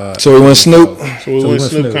this. So we want Snoop. So we want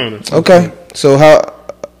Snoop Connor. Okay. So how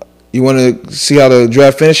you want to see how the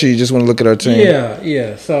draft finishes? Or you just want to look at our team?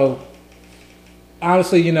 Yeah. So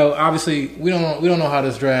honestly, you know, obviously we don't know how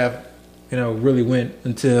this draft, you know, really went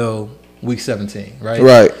until week 17, right?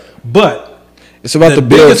 Right. But it's about the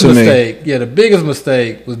build to me. Yeah, the biggest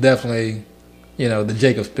mistake was definitely, you know, the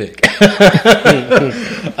Jacobs pick. You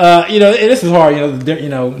know, and this is hard. You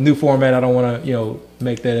know, new format. I don't want to, you know,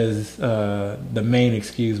 make that as the main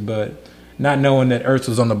excuse, but not knowing that Ertz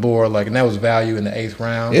was on the board, like, and that was value in the 8th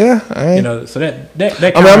round. Yeah, you know, so that.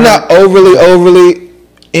 I mean, I'm not overly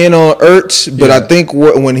in on Ertz, but I think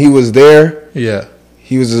when he was there,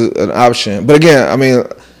 he was an option. But again, I mean,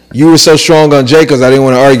 you were so strong on Jacobs, I didn't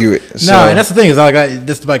want to argue it. So. No, and that's the thing is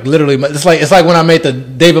it's like when I made the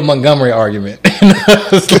David Montgomery argument.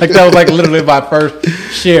 It's like that was like literally my first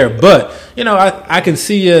share. But you know, I can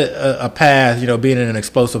see a path. You know, being in an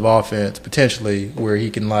explosive offense potentially where he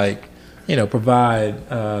can, like, you know,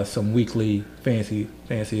 provide some weekly fancy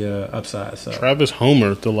upside. So Travis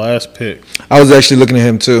Homer, the last pick. I was actually looking at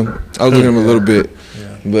him too. I was looking at him a little bit,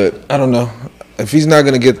 but I don't know if he's not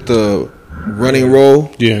going to get the running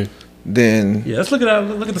role. Then let's look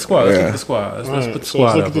at the squad. Let's look at the squad. Let's put the squad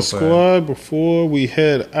up. Let's look at the squad before we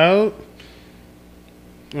head out.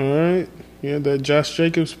 All right. Yeah, that Josh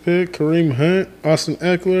Jacobs pick, Kareem Hunt, Austin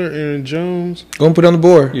Eckler, Aaron Jones. Go and put it on the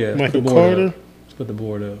board. Yeah, Michael Carter. Let's put the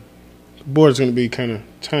board up. The board's going to be kind of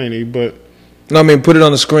tiny, but... No, I mean, put it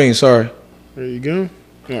on the screen. Sorry. There you go.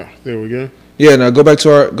 Oh, there we go. Yeah, now go back to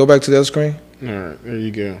the other screen. All right, there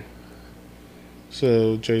you go.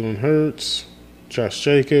 So, Jalen Hurts, Josh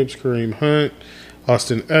Jacobs, Kareem Hunt,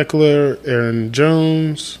 Austin Eckler, Aaron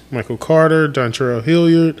Jones, Michael Carter, Dontrell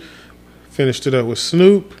Hilliard. Finished it up with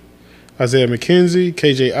Snoop, Isaiah McKenzie,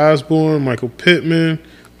 KJ Osborne, Michael Pittman,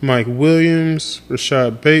 Mike Williams,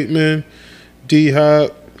 Rashad Bateman,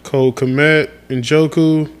 D-Hop, Cole Kmet,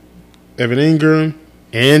 Njoku, Evan Ingram,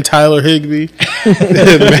 and Tyler Higbee,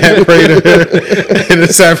 Matt Prater, and the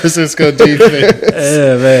San Francisco defense.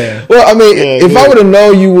 Yeah, man. Well, I mean, if I would have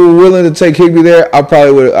known you were willing to take Higbee there, I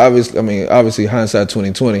probably would have. Obviously, hindsight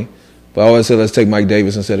 2020. But I always said let's take Mike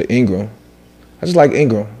Davis instead of Ingram. I just like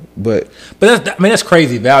Ingram, but that's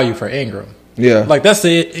crazy value for Ingram. Yeah, like that's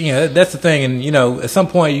the thing, and you know, at some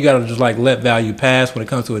point you got to just like let value pass when it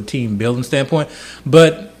comes to a team building standpoint,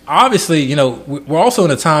 but. Obviously, you know, we're also in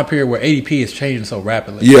a time period where ADP is changing so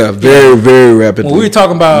rapidly. Yeah, very, very rapidly. When we were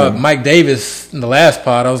talking about Mike Davis in the last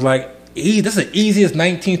pod, I was like, this is the easiest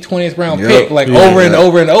 19th, 20th round Yep. pick, like over and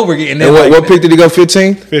over and over again. And then And what like, pick did he go?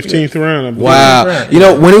 15th. 15th round. I believe. Wow. Right. You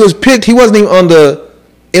know, when he was picked, he wasn't even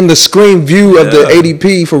in the screen view of the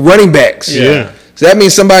ADP for running backs. Yeah. So that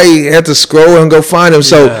means somebody had to scroll and go find him.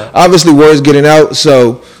 So obviously word's getting out.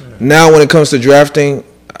 So now when it comes to drafting,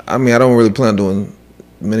 I mean, I don't really plan on doing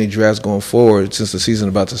many drafts going forward since the season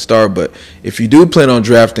about to start. But if you do plan on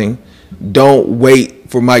drafting, don't wait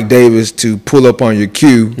for Mike Davis to pull up on your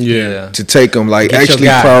queue to take him. Like, Get your actually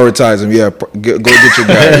guy. prioritize him. Yeah, go get your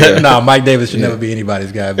guy. Yeah. No, Mike Davis should never be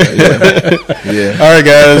anybody's guy. But Yeah. All right,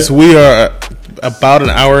 guys, we are about an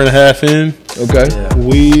hour and a half in. Okay.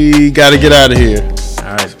 We got to get out of here.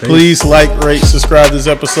 all right, Please like, rate, subscribe to this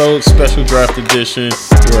episode. Special draft edition.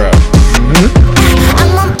 We're out.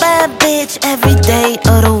 I'm a bad bitch every day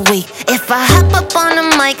of the week. If I hop up on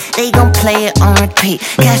the mic, they gon' play it on repeat.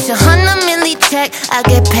 Cash 100 milli check, I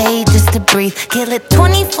get paid just to breathe. Kill it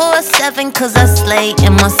 24/7, cause I slay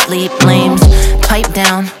in my sleep. Flames pipe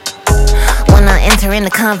down when I enter in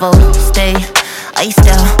the convo. Stay iced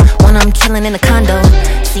out when I'm chillin' in the condo.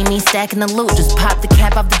 See me stacking the loot, just pop the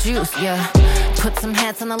cap off the juice, yeah. Put some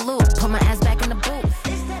hats on the loop, put my ass back in the booth.